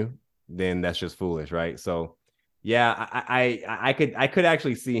showing you. Then that's just foolish, right? So, yeah, I could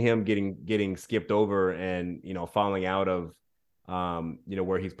actually see him getting skipped over and falling out of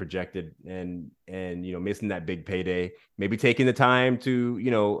where he's projected and missing that big payday. Maybe taking the time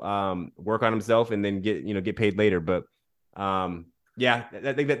to work on himself and then get paid later, but. Yeah,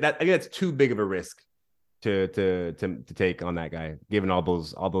 I think that's too big of a risk to take on that guy, given all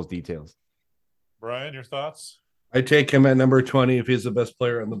those details. Brian, your thoughts? I take him at number 20 if he's the best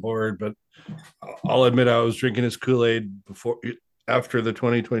player on the board, but I'll admit I was drinking his Kool-Aid after the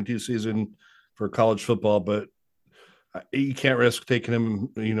 2022 season for college football, but you can't risk taking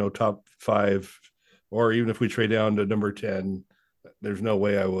him, top 5, or even if we trade down to number 10, there's no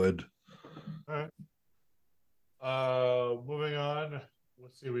way I would. All right. Moving on.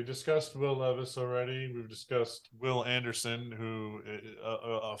 Let's see. We discussed Will Levis already. We've discussed Will Anderson, who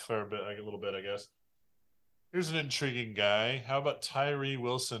a fair bit, a little bit, I guess. Here's an intriguing guy. How about Tyree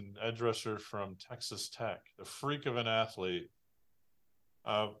Wilson, edge rusher from Texas Tech, the freak of an athlete.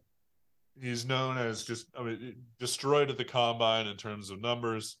 He's known as destroyed at the combine in terms of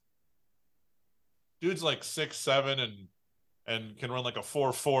numbers. Dude's like 6'7" and can run like a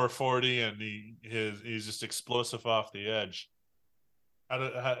 4.4 40, and he's just explosive off the edge.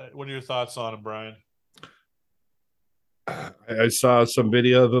 What are your thoughts on him, Brian? I saw some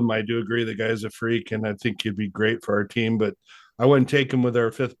video of him. I do agree the guy's a freak, and I think he'd be great for our team, but I wouldn't take him with our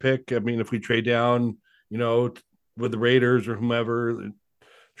 5th pick. I mean, if we trade down, with the Raiders or whomever,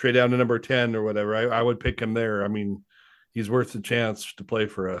 trade down to number 10 or whatever, I would pick him there. I mean, he's worth the chance to play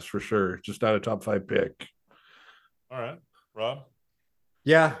for us for sure. Just not a top 5 pick. All right. Rob?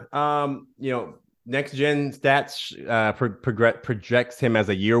 Yeah, next gen stats projects him as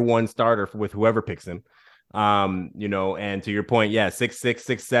a year 1 starter with whoever picks him. And to your point, yeah, 6'6",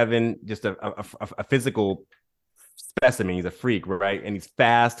 6'7", just a physical specimen. He's a freak, right? And he's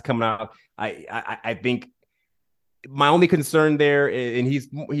fast coming out. I think my only concern there, and he's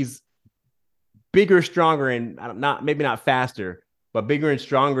bigger, stronger, and maybe not faster, but bigger and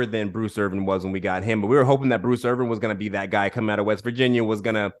stronger than Bruce Irvin was when we got him. But we were hoping that Bruce Irvin was going to be that guy coming out of West Virginia, was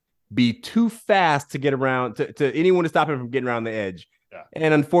going to be too fast to get around to anyone to stop him from getting around the edge. Yeah.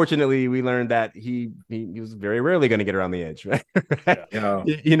 And unfortunately, we learned that he was very rarely going to get around the edge, right? Yeah.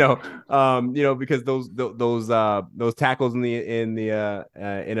 Because those tackles in the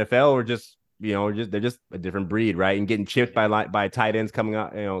NFL are just they're just a different breed, right? And getting chipped by tight ends coming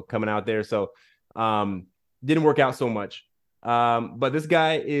out there. So didn't work out so much. But this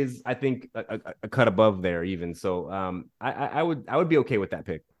guy is, I think, a cut above there even. So I would be okay with that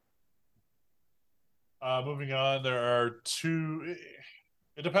pick. Moving on, there are 2.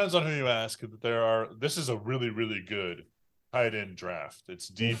 It depends on who you ask. This is a really, really good tight end draft. It's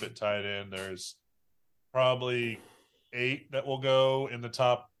deep at tight end. There's probably 8 that will go in the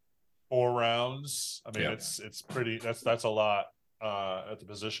top 4 rounds. I mean, it's pretty. That's a lot at the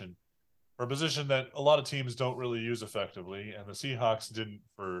position. For a position that a lot of teams don't really use effectively, and the Seahawks didn't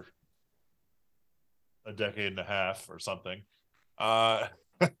for a decade and a half or something.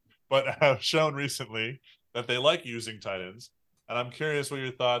 but have shown recently that they like using tight ends. And I'm curious what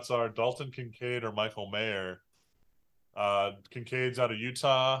your thoughts are: Dalton Kincaid or Michael Mayer? Kincaid's out of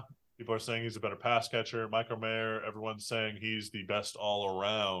Utah. People are saying he's a better pass catcher. Michael Mayer, everyone's saying he's the best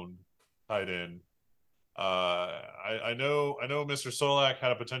all-around tight end. I know Mr. Solack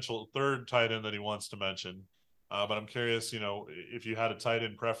had a potential third tight end that he wants to mention, but I'm curious, if you had a tight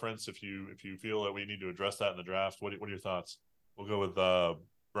end preference, if you feel that we need to address that in the draft, what are your thoughts? We'll go with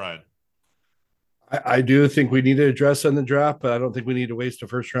Brian. I do think we need to address in the draft, but I don't think we need to waste a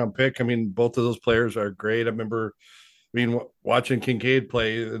first round pick. I mean, both of those players are great. I remember watching Kincaid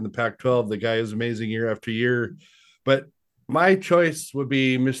play in the Pac-12. The guy is amazing year after year. But my choice would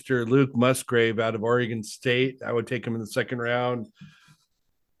be Mr. Luke Musgrave out of Oregon State. I would take him in the second round.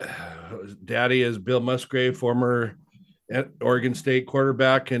 Daddy is Bill Musgrave, former Oregon State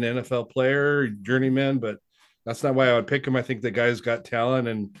quarterback and NFL player, journeyman, but that's not why I would pick him. I think the guy's got talent,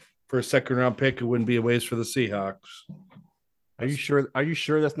 and for a second round pick, it wouldn't be a waste for the Seahawks. Are you sure? Are you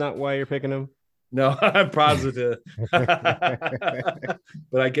sure that's not why you're picking him? No, I'm positive. But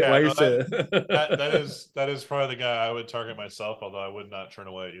I get why you're saying that is probably the guy I would target myself, although I would not turn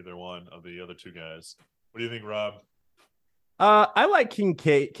away either one of the other two guys. What do you think, Rob? I like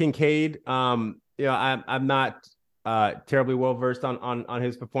Kincaid. I'm not terribly well versed on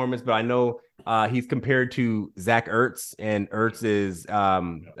his performance, but I know he's compared to Zach Ertz, and Ertz is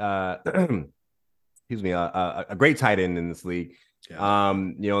excuse me, a great tight end in this league. Yeah.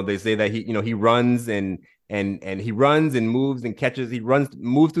 They say that he runs and he runs and moves and catches. He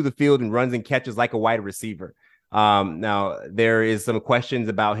moves through the field and runs and catches like a wide receiver. Now there is some questions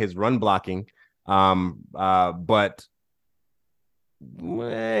about his run blocking, but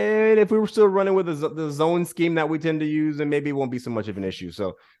if we were still running with the zone scheme that we tend to use, then maybe it won't be so much of an issue.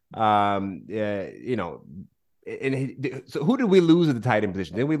 So, so who did we lose at the tight end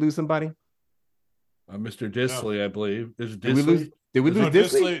position? Did we lose somebody? Mr. Disley, no. I believe. Did we lose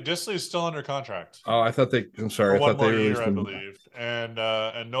Disley? Disley is still under contract. Oh, I thought they. I'm sorry. For one more year, I believe. And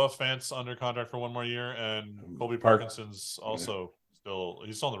Noah Fant's under contract for one more year, and Colby Parkinson's also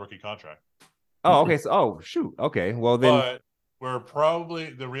he's still on the rookie contract. Oh, okay. So, shoot. Okay. Well, then. But we're probably,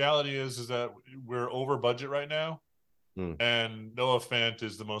 the reality is that we're over budget right now, and Noah Fant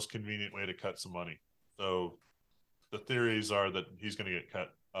is the most convenient way to cut some money. So the theories are that he's going to get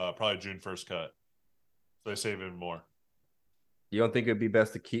cut, probably June 1st cut. So they save him more. You don't think it'd be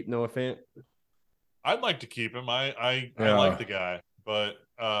best to keep Noah Fant? I'd like to keep him. I like the guy, but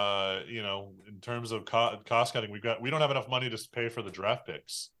in terms of cost cutting, we don't have enough money to pay for the draft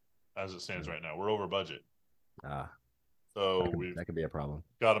picks as it stands right now. We're over budget. So that could be a problem.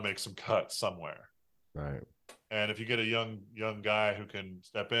 Got to make some cuts somewhere. Right. And if you get a young guy who can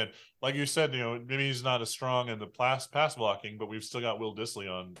step in, like you said, maybe he's not as strong in the pass blocking, but we've still got Will Disley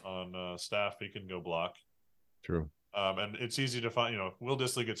on staff. He can go block. True. And it's easy to find, Will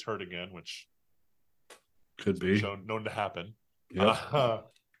Disley gets hurt again, which could be known to happen. Yep.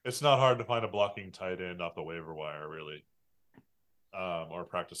 It's not hard to find a blocking tight end off the waiver wire, really, or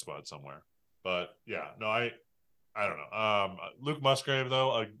practice squad somewhere. But yeah, no, I don't know. Luke Musgrave,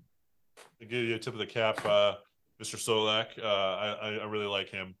 though, I'll give you a tip of the cap. Mr. Solack, I really like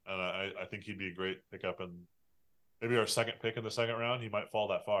him, and I think he'd be a great pickup, and maybe our second pick in the second round. He might fall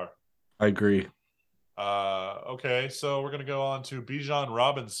that far. I agree. Okay, so we're going to go on to Bijan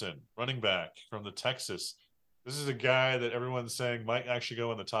Robinson, running back from the Texas. This is a guy that everyone's saying might actually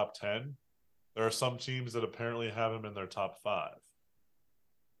go in the top 10. There are some teams that apparently have him in their top 5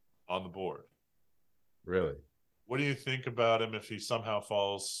 on the board. Really? What do you think about him if he somehow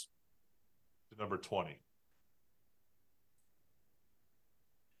falls to number 20?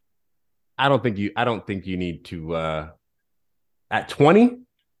 I don't think you need to at 20?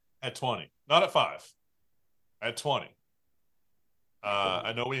 At 20. Not at 5. At 20.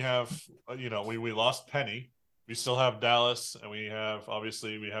 I know we have, we lost Penny. We still have Dallas, and we have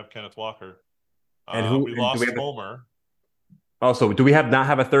Kenneth Walker. And we lost Homer. Also, do we not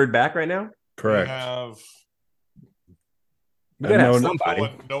have a third back right now? Correct. We have somebody.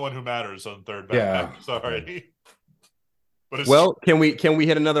 No one who matters on third back. Yeah. Sorry. But can we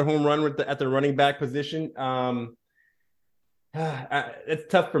hit another home run at the running back position? It's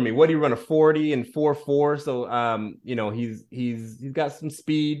tough for me. What do you run, a 40 and 4.4? So he's got some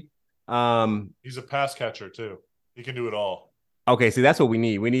speed. He's a pass catcher too. He can do it all. Okay, so that's what we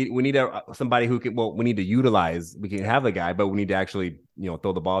need. We need somebody who can. Well, we need to utilize. We can have the guy, but we need to actually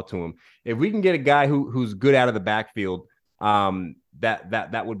throw the ball to him. If we can get a guy who's good out of the backfield,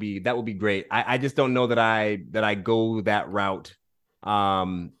 that would be great. I just don't know that I go that route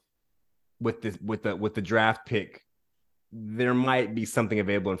with the draft pick there might be something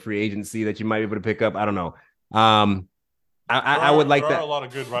available in free agency that you might be able to pick up. I don't know. I would like there that. are a lot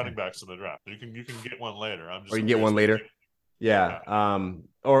of good running backs in the draft. You can get one later. I'm just Or you can get one later. Yeah.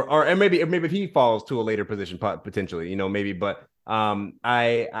 Or maybe if he falls to a later position potentially, maybe. But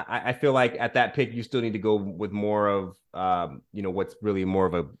I feel like at that pick you still need to go with more of what's really more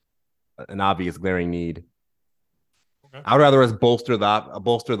of an obvious glaring need. Okay. I would rather us bolster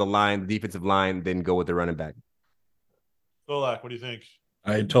the line, the defensive line, than go with the running back. Solack, what do you think?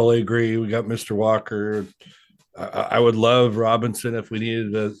 I totally agree. We got Mr. Walker. I would love Robinson if we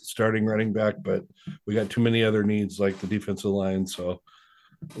needed a starting running back, but we got too many other needs like the defensive line. So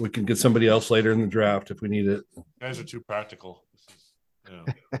we can get somebody else later in the draft if we need it. You guys are too practical. Come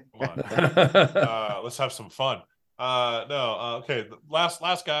on. Let's have some fun. Okay. The last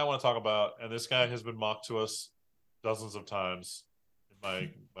guy I want to talk about, and this guy has been mocked to us dozens of times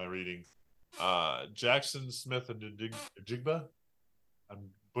in my reading. Jackson Smith and Jigba. I'm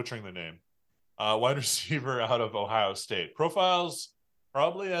butchering the name. Wide receiver out of Ohio State. Profiles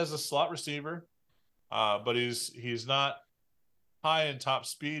probably as a slot receiver, but he's not high in top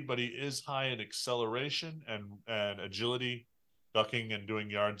speed, but he is high in acceleration and agility, ducking and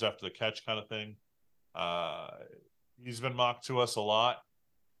doing yards after the catch kind of thing. He's been mocked to us a lot.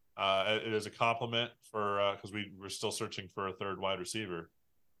 It is a compliment because we're still searching for a third wide receiver.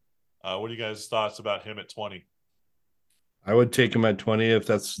 What are you guys' thoughts about him at 20? I would take him at 20 if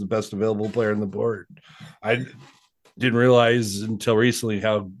that's the best available player on the board. I didn't realize until recently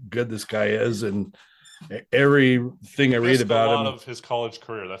how good this guy is, and everything I read about him. A lot of his college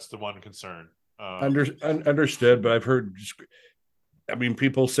career. That's the one concern. Understood, but I've heard. I mean,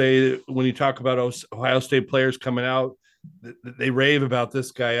 people say when you talk about Ohio State players coming out, they rave about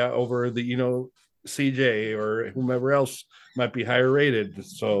this guy over the CJ or whomever else might be higher rated.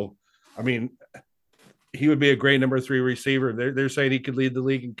 So, I mean, he would be a great number 3 receiver. They're saying he could lead the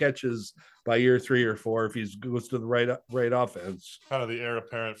league in catches by year 3 or 4 if he goes to the right offense. Kind of the heir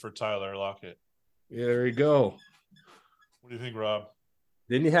apparent for Tyler Lockett. Yeah, there you go. What do you think, Rob?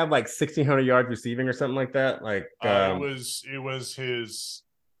 Didn't he have like 1,600 yards receiving or something like that? Like it was his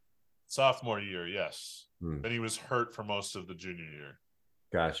sophomore year, yes. Then he was hurt for most of the junior year.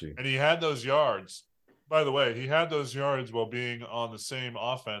 Got you. And he had those yards. By the way, he had those yards while being on the same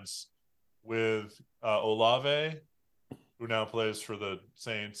offense with Olave, who now plays for the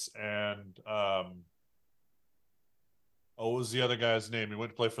Saints, and what was the other guy's name? He went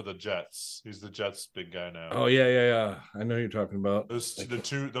to play for the Jets. He's the Jets' big guy now. Oh yeah. I know who you're talking about. Those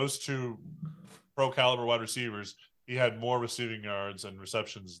two pro caliber wide receivers. He had more receiving yards and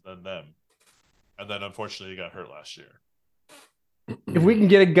receptions than them, and then unfortunately he got hurt last year. If we can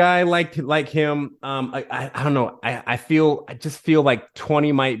get a guy like him, I don't know. I just feel like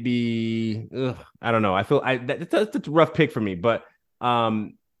 20 might be. I don't know. I feel that's a rough pick for me, but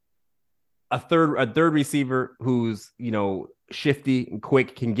a third receiver who's shifty and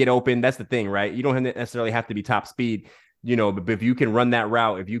quick can get open. That's the thing, right? You don't necessarily have to be top speed, but if you can run that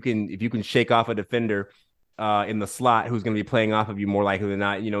route, if you can shake off a defender in the slot who's going to be playing off of you more likely than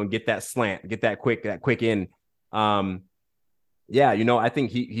not, and get that slant, get that quick in. Yeah, I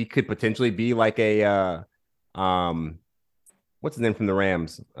think he could potentially be like a what's his name from the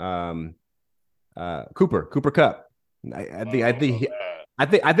Rams? Cooper Kupp. I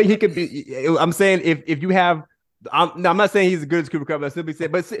think he could be. I'm saying if you have, I'm not saying he's as good as Cooper Kupp. I simply say,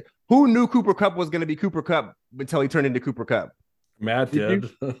 but who knew Cooper Kupp was going to be Cooper Kupp until he turned into Cooper Kupp? Matt did.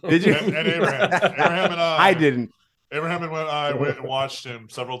 Did you? And Abraham and I didn't. Abraham and I went and watched him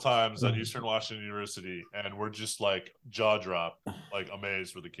several times at Eastern Washington University, and we're just like jaw drop, like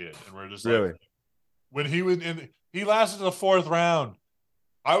amazed with the kid, and we're just really? Like, when he was he lasted the 4th round.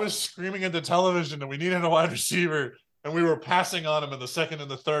 I was screaming at the television that we needed a wide receiver, and we were passing on him in the 2nd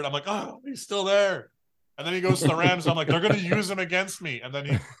and the 3rd. I'm like, oh, he's still there. And then he goes to the Rams. I'm like, they're going to use him against me. And then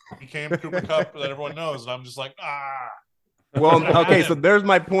he became Cooper Kupp that everyone knows. And I'm just like, Well, okay, so there's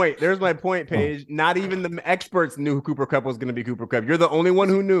my point. Paige. Not even the experts knew Cooper Kupp was going to be Cooper Kupp. You're the only one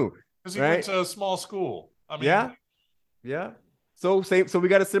who knew. Because he went to a small school. I mean, yeah. So we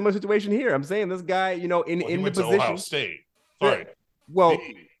got a similar situation here. I'm saying this guy, in the position. Ohio State. Sorry. Well,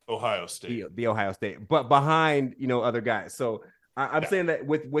 the Ohio State. The Ohio State, but behind other guys. So I'm saying that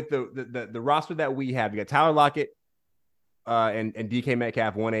with the roster that we have, you got Tyler Lockett, and DK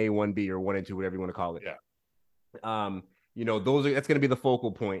Metcalf, 1A, 1B, or 1 and 2, whatever you want to call it. Yeah. That's going to be the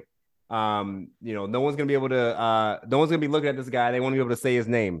focal point. No one's going to be able to. No one's going to be looking at this guy. They won't be able to say his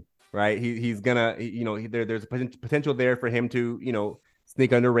name, right? He's gonna. There's potential there for him to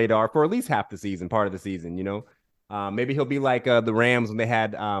sneak under radar for at least half the season, part of the season. Maybe he'll be like the Rams when they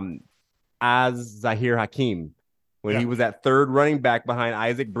had Zahir Hakim. when he was that third running back behind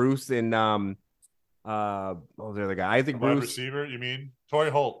Isaac Bruce and what was the other guy? Isaac Bruce. Wide receiver, you mean? Torrey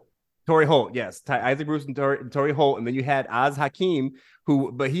Holt. Torrey Holt, yes. Isaac Bruce and Torrey Holt, and then you had Oz Hakeem,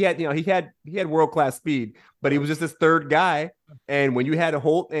 but he had world-class speed, but he was just this third guy. And when you had a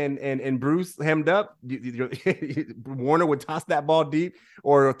Holt and Bruce hemmed up, Warner would toss that ball deep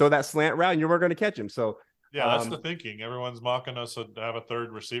or throw that slant route, and you weren't going to catch him. So yeah, that's the thinking. Everyone's mocking us to have a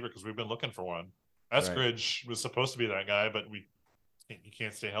third receiver because we've been looking for one. Eskridge was supposed to be that guy, but he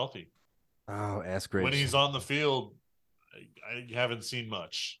can't stay healthy. Oh, Eskridge. When he's on the field, I haven't seen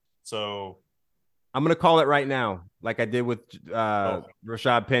much. So I'm going to call it right now, like I did with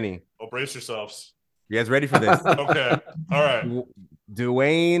Rashad Penny. Oh, brace yourselves. You guys ready for this? Okay. All right.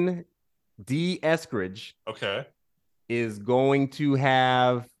 Dwayne D. Eskridge is going to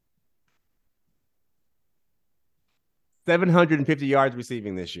have 750 yards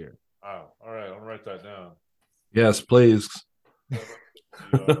receiving this year. Wow. All right. I'll write that down. Yes, please.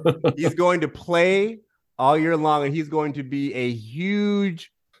 He's going to play all year long, and he's going to be a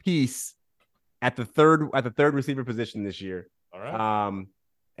huge piece at the third receiver position this year. All right.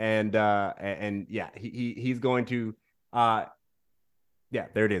 And yeah, he's going to yeah,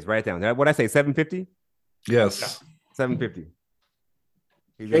 there it is. Write it down. What I say, 750? Yes. Yeah. 750.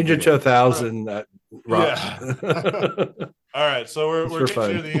 Change it to 1,000. Yeah. All right, so we're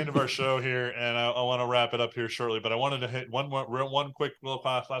getting to the end of our show here, and I want to wrap it up here shortly. But I wanted to hit one quick little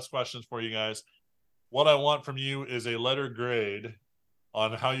last questions for you guys. What I want from you is a letter grade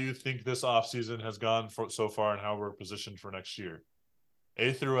on how you think this offseason has gone so far and how we're positioned for next year.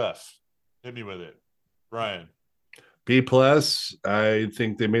 A through F. Hit me with it. Brian. B+. I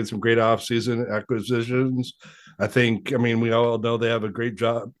think they made some great offseason acquisitions. We all know they have a great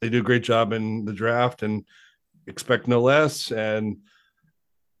job. They do a great job in the draft and expect no less. And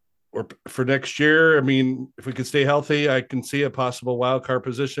for next year, if we could stay healthy, I can see a possible wild card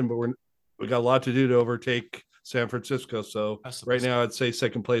position, but we got a lot to do to overtake San Francisco. So right now I'd say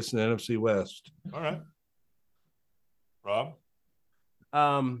second place in the NFC West. All right. Rob?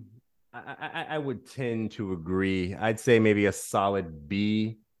 I would tend to agree. I'd say maybe a solid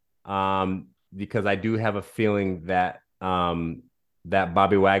B, because I do have a feeling that that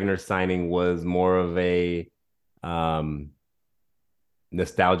Bobby Wagner signing was more of a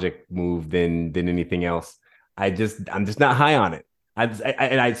nostalgic move than anything else. I'm just not high on it.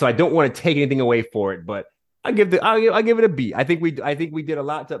 So I don't want to take anything away for it, but I'll give it a B. I think we did a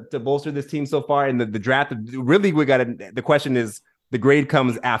lot to bolster this team so far in the draft. Really, the question is, the grade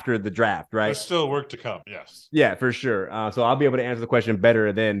comes after the draft, right? There's still work to come. Yes. Yeah, for sure. So I'll be able to answer the question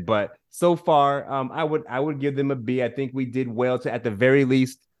better then. But so far, I would give them a B. I think we did well to, at the very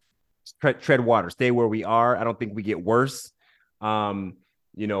least, tread water, stay where we are. I don't think we get worse.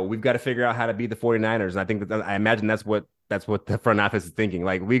 We've got to figure out how to beat the 49ers. And I imagine that's what the front office is thinking.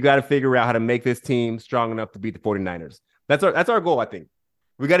 Like, we got to figure out how to make this team strong enough to beat the 49ers. That's our goal, I think.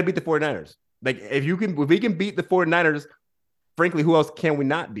 We got to beat the 49ers. Like, if we can beat the 49ers, frankly, who else can we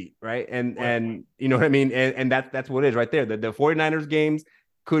not beat, right? And you know what I mean? And that's what it is right there. The 49ers games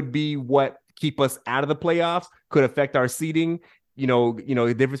could be what keep us out of the playoffs, could affect our seeding,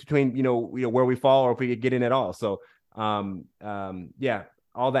 the difference between, where we fall or if we could get in at all. So, yeah,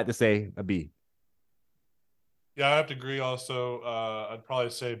 all that to say a B. Yeah, I have to agree also. I'd probably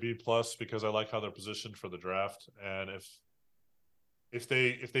say B+ because I like how they're positioned for the draft. And if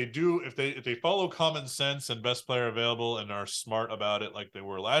they follow common sense and best player available and are smart about it like they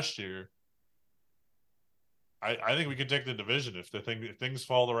were last year, I think we can take the division if things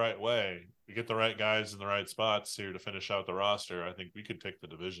fall the right way. We get the right guys in the right spots here to finish out the roster. I think we could take the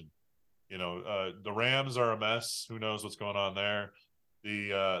division. The Rams are a mess. Who knows what's going on there?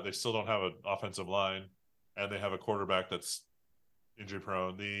 They still don't have an offensive line, and they have a quarterback that's injury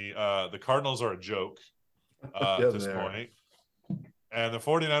prone. The Cardinals are a joke at this point. And the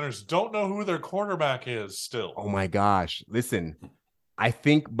 49ers don't know who their quarterback is still. Oh my gosh. Listen, I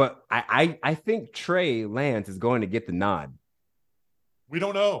think Trey Lance is going to get the nod. We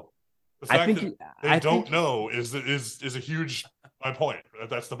don't know. The fact that they don't know is a huge my point.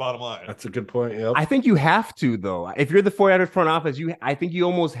 That's the bottom line. That's a good point. Yep. I think you have to, though. If you're the 49ers front office, I think you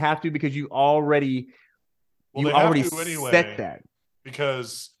almost have to, because you already set that.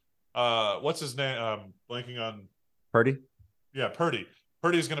 Because what's his name? Blanking on Purdy. Yeah, Purdy.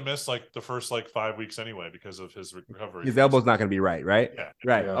 Purdy's going to miss like the first 5 weeks anyway because of his recovery. His elbow's not going to be right? Yeah.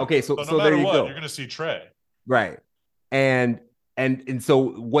 Right. Yeah. Okay. So no there matter you what, go. You're going to see Trey. Right. And so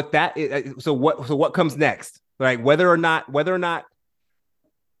what that is, so what comes next? Like whether or not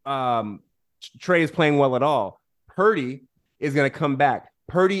Trey is playing well at all, Purdy is going to come back.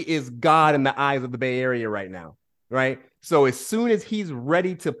 Purdy is God in the eyes of the Bay Area right now. right? So as soon as he's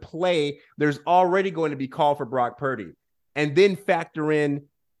ready to play, there's already going to be call for Brock Purdy. And then factor in,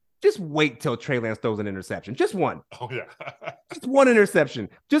 just wait till Trey Lance throws an interception. Just one. Oh, yeah. Just one interception.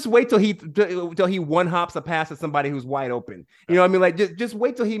 Just wait till he one hops a pass at somebody who's wide open. You know what I mean? Like just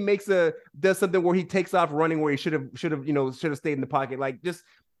wait till he does something where he takes off running where he should have stayed in the pocket. Like just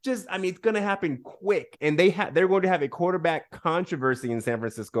I mean, it's gonna happen quick. And they're going to have a quarterback controversy in San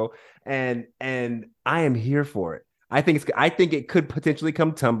Francisco. And I am here for it. I think it could potentially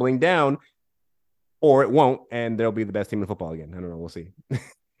come tumbling down, or it won't, and they'll be the best team in football again. I don't know. We'll see.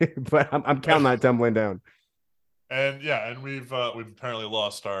 But I'm counting on it tumbling down. And we've apparently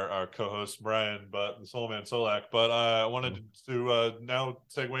lost our co-host Brian, but the Soulman Solack. But I wanted to now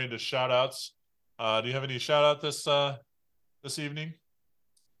segue into shout outs. Do you have any shout out this evening?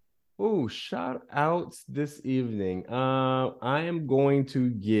 Oh, shout outs this evening. I am going to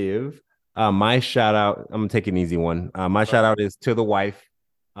give my shout out. I'm gonna take an easy one. My shout out is to the wife,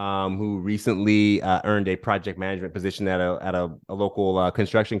 who recently earned a project management position at a local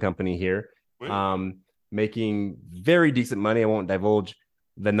construction company here. Making very decent money. I won't divulge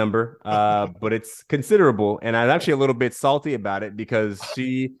the number, but it's considerable. And I'm actually a little bit salty about it because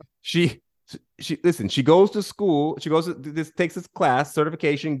she goes to school. She takes this class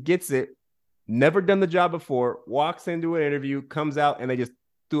certification, gets it, never done the job before, walks into an interview, comes out, and they just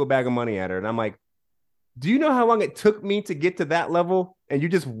threw a bag of money at her. And I'm like, do you know how long it took me to get to that level? And you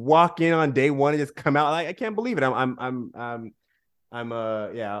just walk in on day one and just come out. Like, I can't believe it. I'm a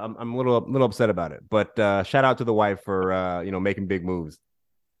little upset about it, but shout out to the wife for making big moves.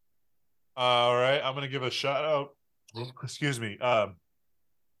 All right, I'm gonna give a shout out. Excuse me.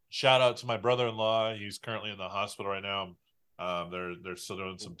 Shout out to my brother-in-law. He's currently in the hospital right now. They're still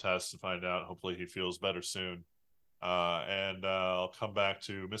doing some tests to find out. Hopefully, he feels better soon. And I'll come back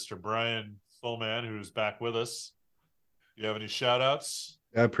to Mr. Brian Soulman, who's back with us. Do you have any shout outs?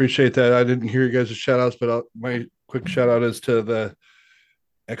 I appreciate that. I didn't hear you guys' shout outs, but my quick shout out is to the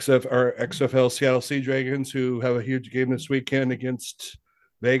XFL Seattle Sea Dragons, who have a huge game this weekend against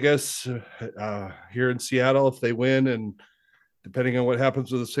Vegas here in Seattle. If they win, and depending on what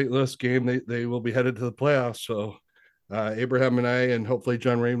happens with the St. Louis game, they will be headed to the playoffs. So Abraham and I, and hopefully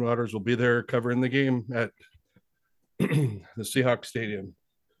John Rainwaters, will be there covering the game at the Seahawks Stadium.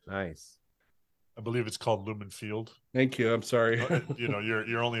 Nice. I believe it's called Lumen Field. Thank you. I'm sorry.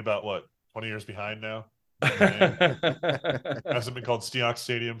 You're only about 20 years behind now. Hasn't been called Seahawks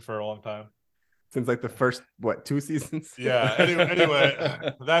Stadium for a long time. Since like the first 2 seasons. Yeah.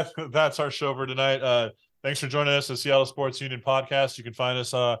 Anyway, that's our show for tonight. Thanks for joining us at Seattle Sports Union Podcast. You can find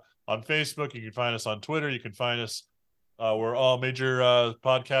us on Facebook. You can find us on Twitter. You can find us where all major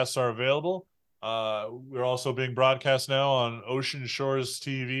podcasts are available. We're also being broadcast now on Ocean Shores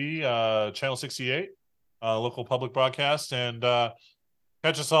TV, Channel 68, local public broadcast, and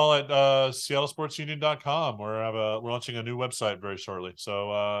catch us all at SeattleSportsUnion.com. We're launching a new website very shortly.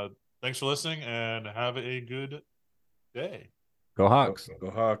 So thanks for listening, and have a good day. Go Hawks. Go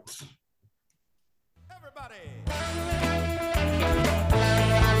Hawks. Everybody.